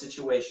our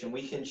situation.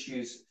 We can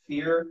choose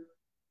fear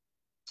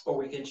or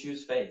we can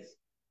choose faith.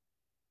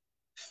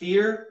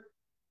 Fear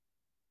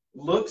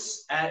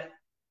looks at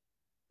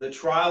the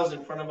trials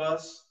in front of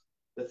us,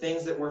 the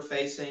things that we're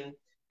facing,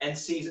 and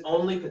sees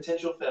only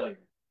potential failure.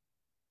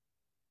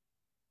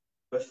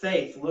 But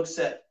faith looks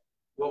at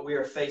what we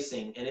are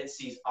facing and it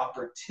sees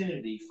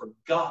opportunity for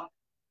God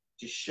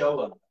to show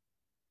up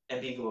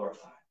and be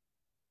glorified.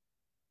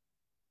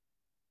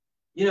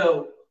 You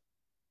know,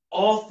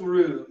 all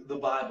through the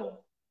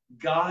Bible,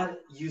 God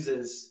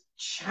uses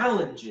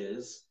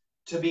challenges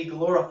to be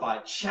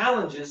glorified,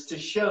 challenges to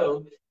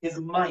show his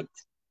might.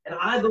 And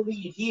I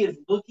believe he is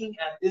looking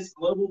at this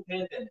global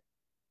pandemic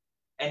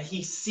and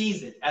he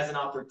sees it as an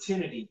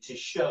opportunity to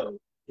show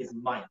his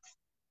might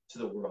to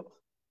the world.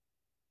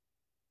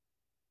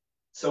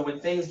 So when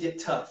things get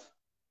tough,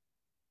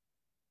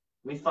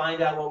 we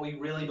find out what we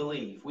really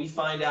believe. We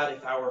find out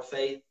if our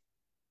faith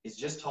is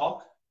just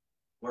talk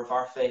or if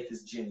our faith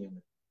is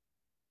genuine.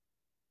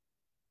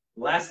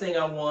 The last thing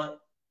I want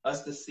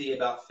us to see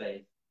about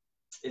faith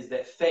is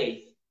that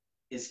faith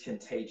is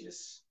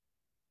contagious.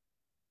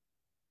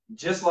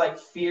 Just like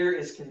fear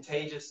is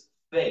contagious,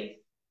 faith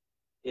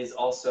is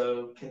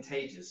also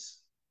contagious.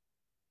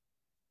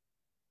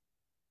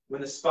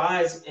 When the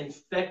spies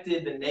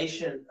infected the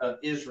nation of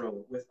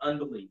Israel with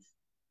unbelief,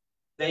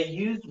 they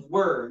used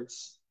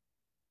words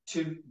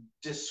to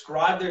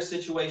describe their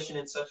situation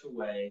in such a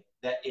way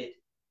that it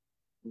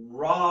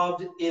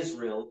robbed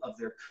Israel of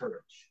their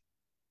courage.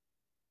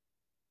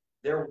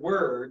 Their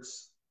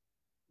words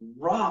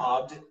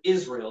robbed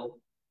Israel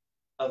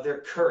of their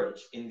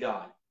courage in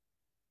God.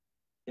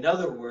 In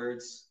other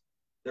words,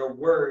 their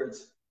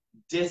words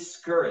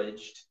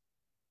discouraged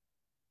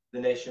the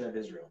nation of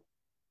Israel.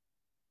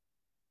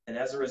 And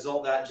as a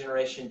result, that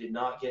generation did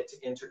not get to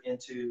enter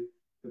into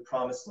the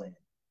promised land.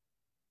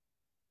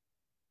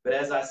 But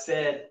as I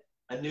said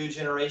a new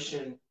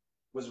generation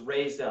was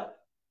raised up.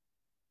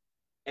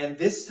 And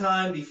this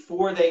time,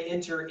 before they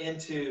enter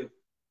into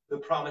the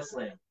promised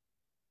land,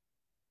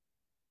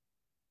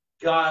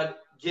 God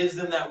gives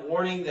them that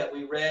warning that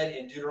we read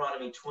in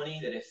Deuteronomy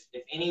 20, that if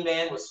any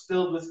man was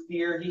filled with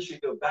fear, he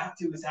should go back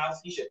to his house.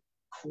 He should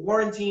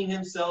quarantine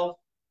himself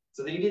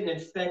so that he didn't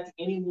infect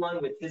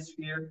anyone with his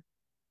fear.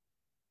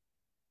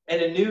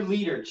 And a new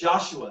leader,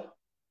 Joshua,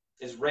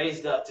 is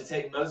raised up to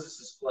take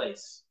Moses'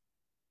 place.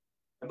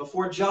 And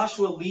before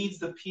Joshua leads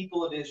the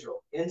people of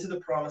Israel into the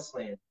promised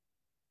land,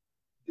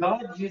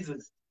 God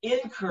uses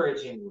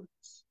encouraging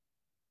words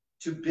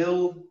to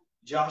build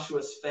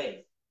Joshua's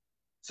faith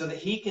so that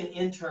he can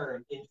in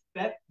turn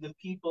infect the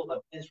people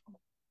of Israel,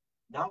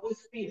 not with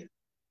fear,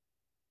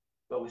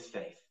 but with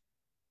faith.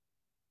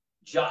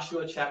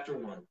 Joshua chapter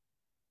 1,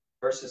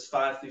 verses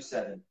 5 through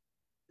 7.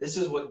 This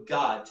is what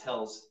God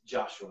tells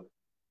Joshua.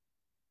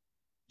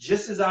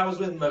 Just as I was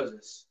with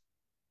Moses,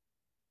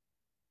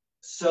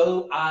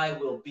 so I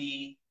will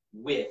be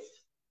with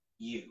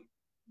you.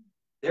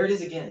 There it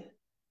is again.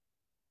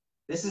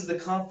 This is the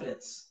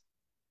confidence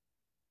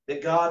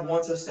that God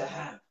wants us to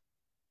have.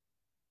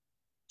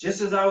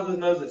 Just as I was with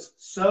Moses,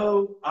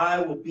 so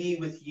I will be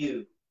with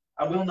you.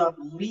 I will not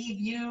leave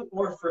you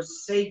or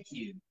forsake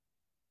you.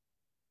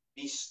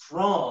 Be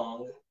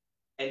strong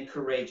and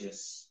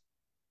courageous,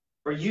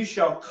 for you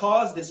shall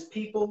cause this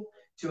people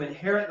to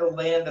inherit the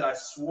land that I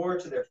swore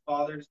to their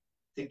fathers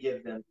to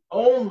give them.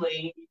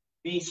 Only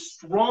be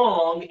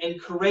strong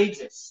and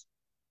courageous.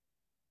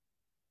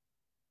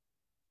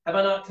 Have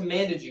I not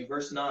commanded you?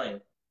 Verse 9.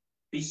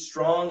 Be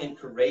strong and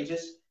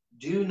courageous.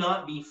 Do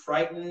not be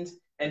frightened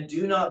and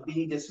do not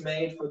be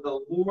dismayed, for the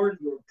Lord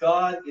your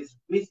God is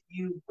with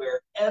you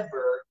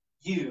wherever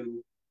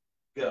you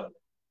go.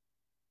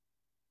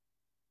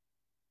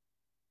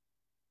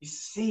 You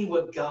see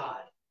what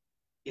God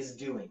is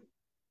doing.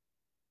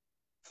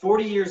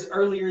 40 years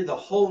earlier, the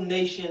whole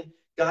nation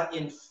got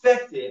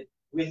infected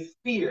with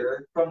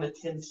fear from the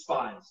 10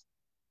 spies.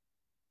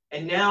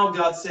 And now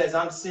God says,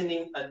 I'm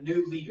sending a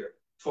new leader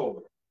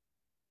forward,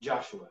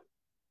 Joshua.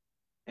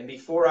 And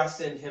before I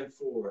send him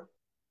forward,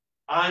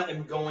 I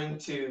am going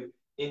to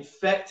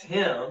infect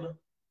him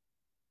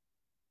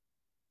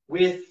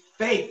with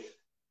faith.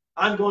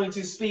 I'm going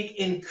to speak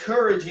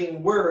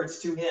encouraging words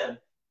to him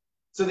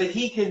so that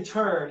he can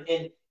turn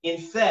and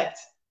infect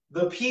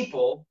the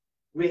people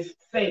with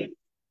faith.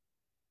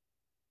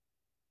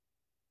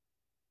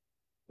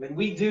 When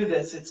we do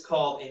this, it's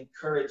called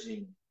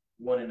encouraging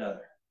one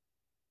another.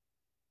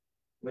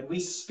 When we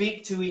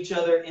speak to each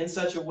other in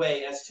such a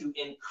way as to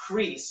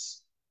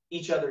increase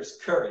each other's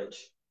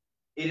courage,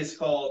 it is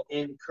called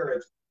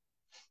encouragement.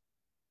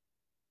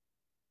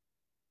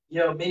 You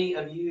know, many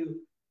of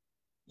you,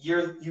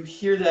 you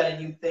hear that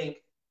and you think,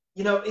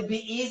 you know, it'd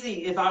be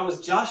easy if I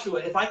was Joshua,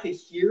 if I could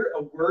hear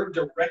a word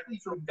directly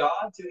from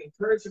God to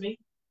encourage me.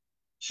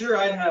 Sure,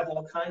 I'd have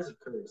all kinds of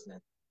courage then.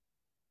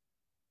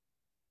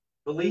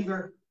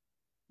 Believer,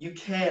 you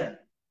can.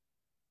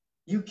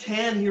 You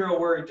can hear a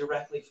word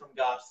directly from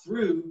God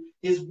through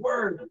his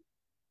word.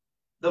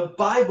 The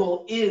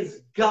Bible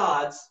is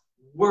God's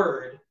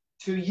word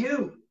to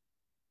you.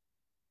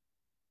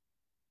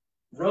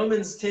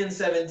 Romans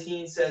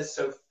 10:17 says,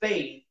 so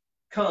faith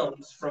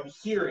comes from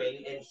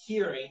hearing, and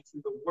hearing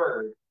through the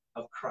word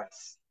of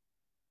Christ.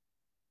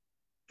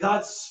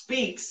 God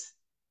speaks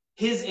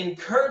his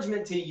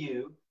encouragement to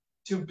you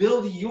to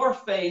build your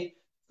faith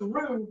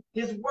through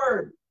his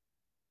word,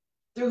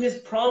 through his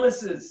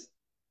promises.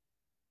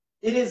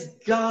 It is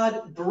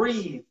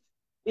God-breathed.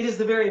 It is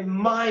the very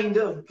mind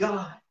of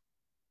God.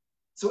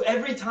 So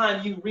every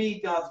time you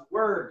read God's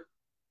word,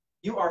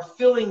 you are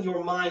filling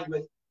your mind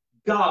with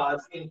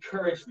God's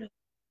encouragement.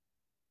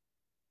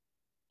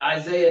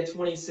 Isaiah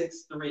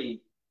 26:3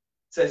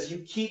 says, you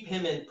keep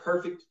him in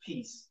perfect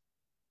peace,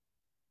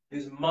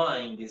 whose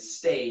mind is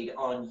stayed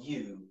on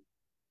you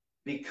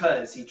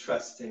because he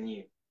trusts in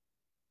you.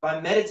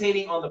 By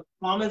meditating on the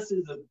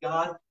promises of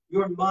God,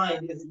 your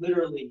mind is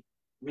literally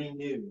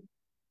renewed.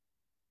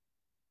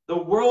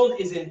 The world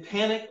is in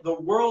panic.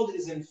 The world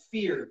is in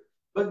fear.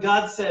 But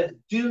God says,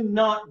 do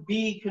not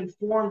be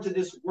conformed to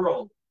this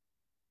world,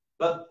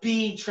 but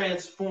be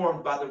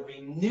transformed by the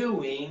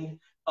renewing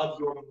of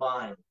your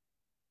mind.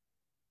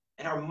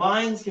 And our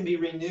minds can be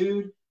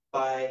renewed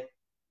by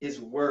his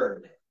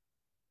word.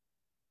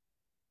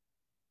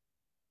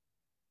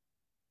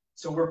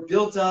 So we're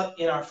built up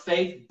in our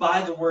faith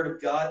by the word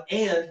of God,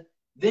 and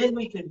then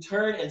we can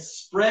turn and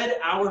spread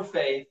our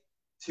faith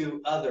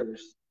to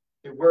others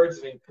through words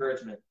of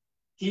encouragement.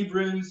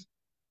 Hebrews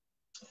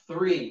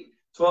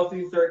 3:12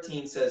 through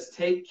 13 says,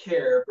 take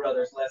care,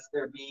 brothers, lest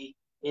there be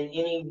in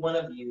any one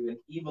of you an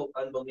evil,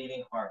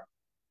 unbelieving heart,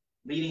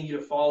 leading you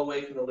to fall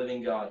away from the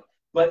living God.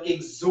 But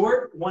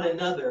exhort one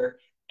another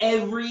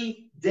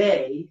every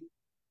day,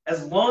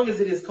 as long as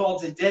it is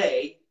called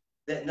today,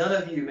 that none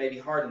of you may be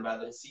hardened by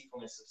the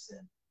deceitfulness of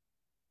sin.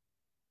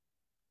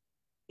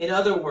 In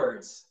other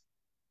words,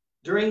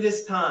 during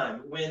this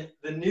time when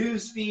the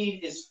news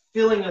feed is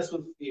filling us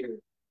with fear,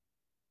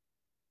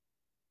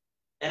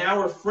 and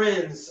our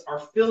friends are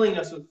filling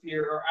us with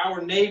fear, or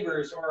our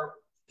neighbors are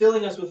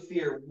filling us with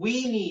fear,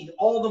 we need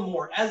all the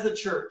more, as the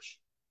church,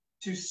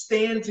 to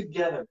stand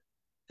together,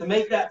 to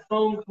make that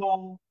phone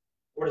call,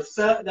 or to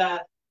set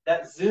that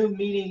Zoom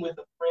meeting with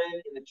a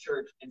friend in the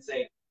church and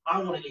say,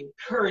 I want to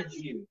encourage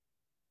you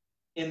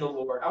in the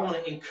Lord. I want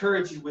to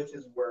encourage you with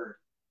his word.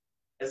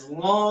 As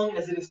long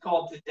as it is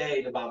called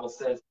today, the Bible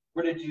says,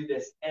 we're to do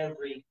this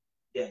every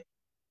day.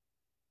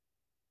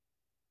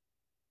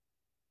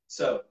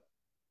 So,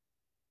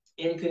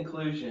 in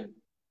conclusion,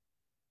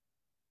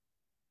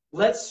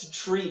 let's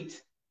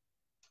treat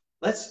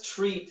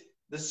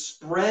the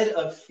spread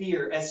of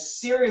fear as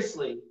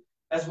seriously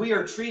as we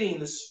are treating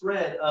the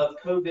spread of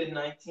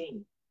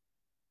COVID-19,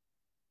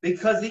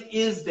 because it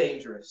is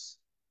dangerous.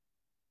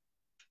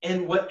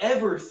 And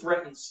whatever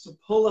threatens to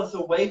pull us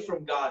away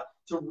from God,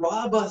 to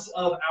rob us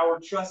of our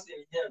trust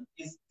in him,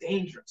 is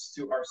dangerous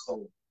to our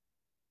soul.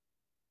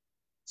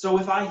 So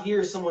if I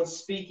hear someone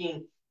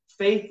speaking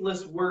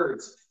faithless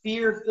words,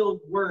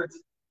 fear-filled words,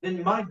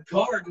 then my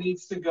guard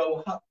needs to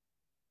go up.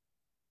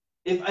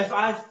 If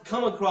I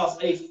come across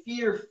a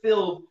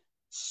fear-filled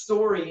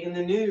story in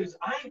the news,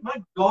 my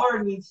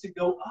guard needs to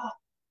go up.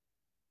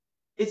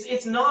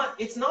 It's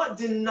not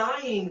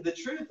denying the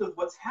truth of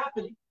what's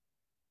happening.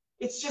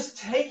 It's just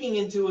taking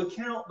into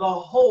account the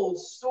whole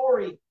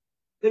story,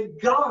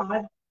 that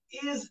God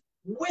is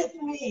with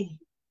me.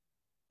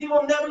 He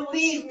will never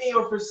leave me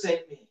or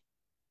forsake me.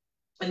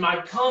 And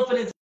my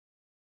confidence in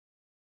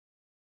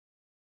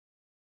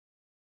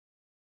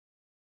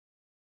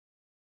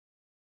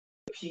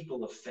the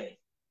people of faith,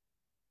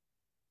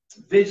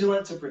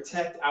 vigilant to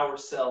protect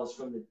ourselves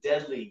from the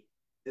deadly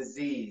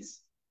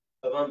disease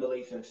of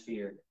unbelief and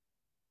fear.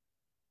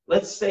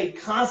 Let's stay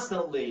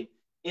constantly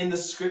in the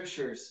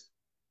scriptures,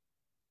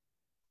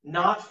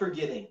 not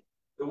forgetting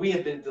that we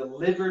have been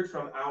delivered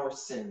from our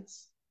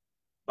sins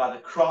by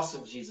the cross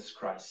of Jesus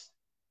Christ.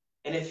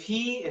 And if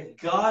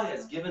God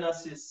has given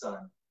us his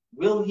Son,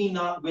 will he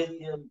not with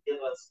him give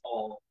us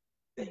all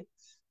things?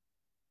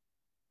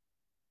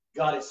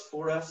 God is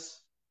for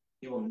us.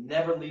 He will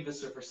never leave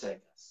us or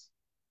forsake us.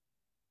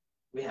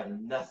 We have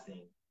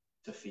nothing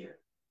to fear.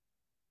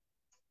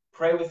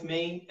 Pray with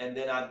me, and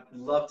then I'd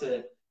love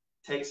to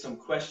take some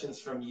questions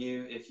from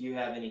you if you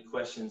have any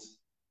questions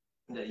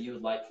that you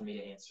would like for me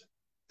to answer.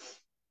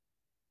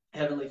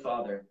 Heavenly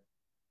Father,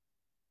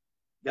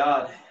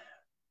 God,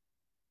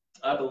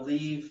 I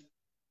believe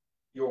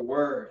your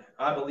word.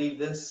 I believe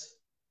this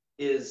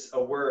is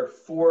a word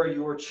for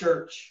your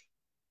church.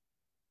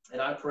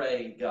 And I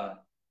pray, God,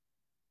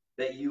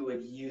 that you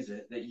would use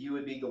it, that you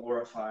would be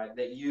glorified,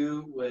 that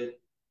you would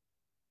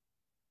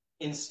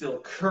instill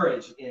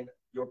courage in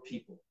your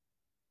people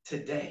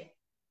today.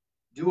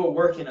 Do a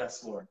work in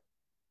us, Lord.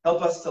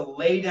 Help us to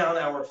lay down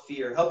our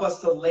fear. Help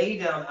us to lay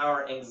down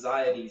our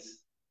anxieties.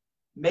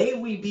 May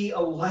we be a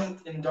light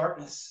in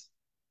darkness.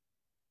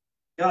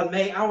 God,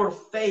 may our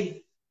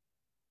faith,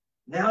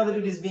 now that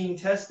it is being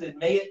tested,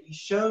 may it be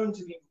shown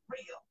to be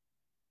real,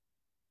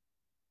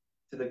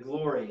 to the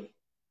glory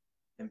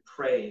and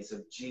praise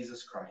of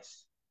Jesus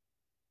Christ.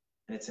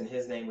 And it's in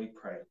his name we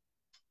pray.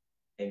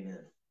 Amen.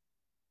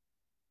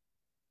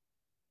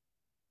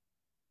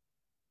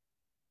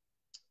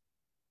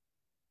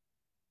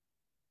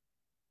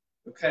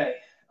 Okay.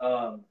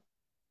 I'm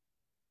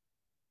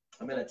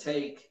going to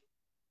take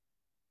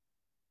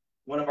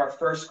one of our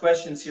first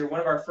questions here. One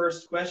of our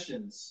first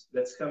questions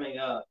that's coming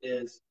up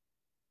is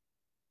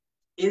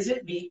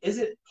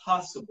it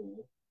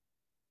possible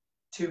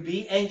to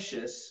be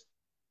anxious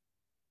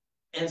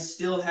and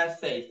still have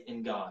faith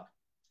in God?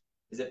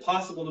 Is it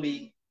possible to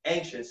be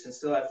anxious and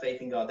still have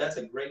faith in God? That's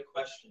a great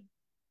question.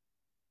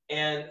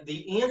 And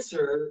the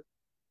answer,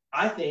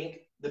 I think,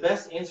 the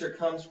best answer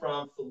comes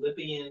from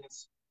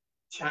Philippians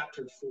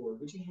chapter 4.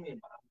 Would you hand me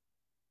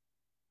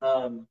a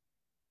Bible?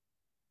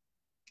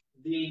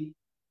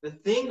 The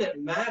thing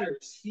that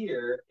matters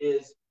here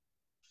is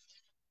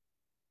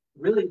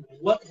really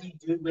what we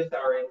do with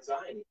our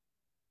anxiety.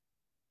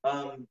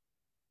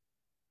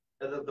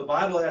 The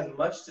Bible has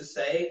much to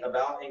say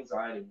about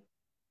anxiety,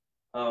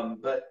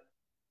 but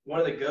one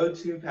of the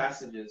go-to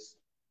passages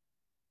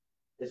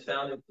is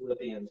found in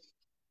Philippians.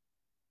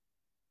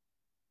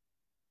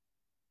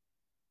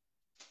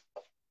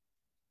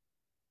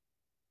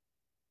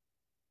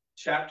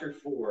 Chapter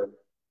 4.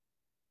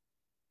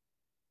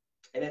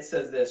 And it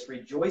says this,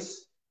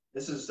 rejoice.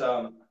 This is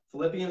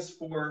Philippians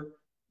 4,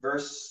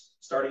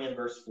 starting in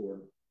verse 4.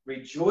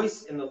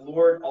 Rejoice in the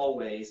Lord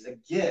always.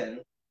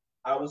 Again,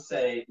 I will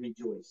say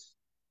rejoice.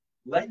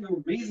 Let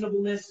your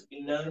reasonableness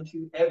be known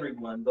to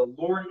everyone. The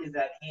Lord is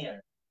at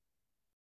hand.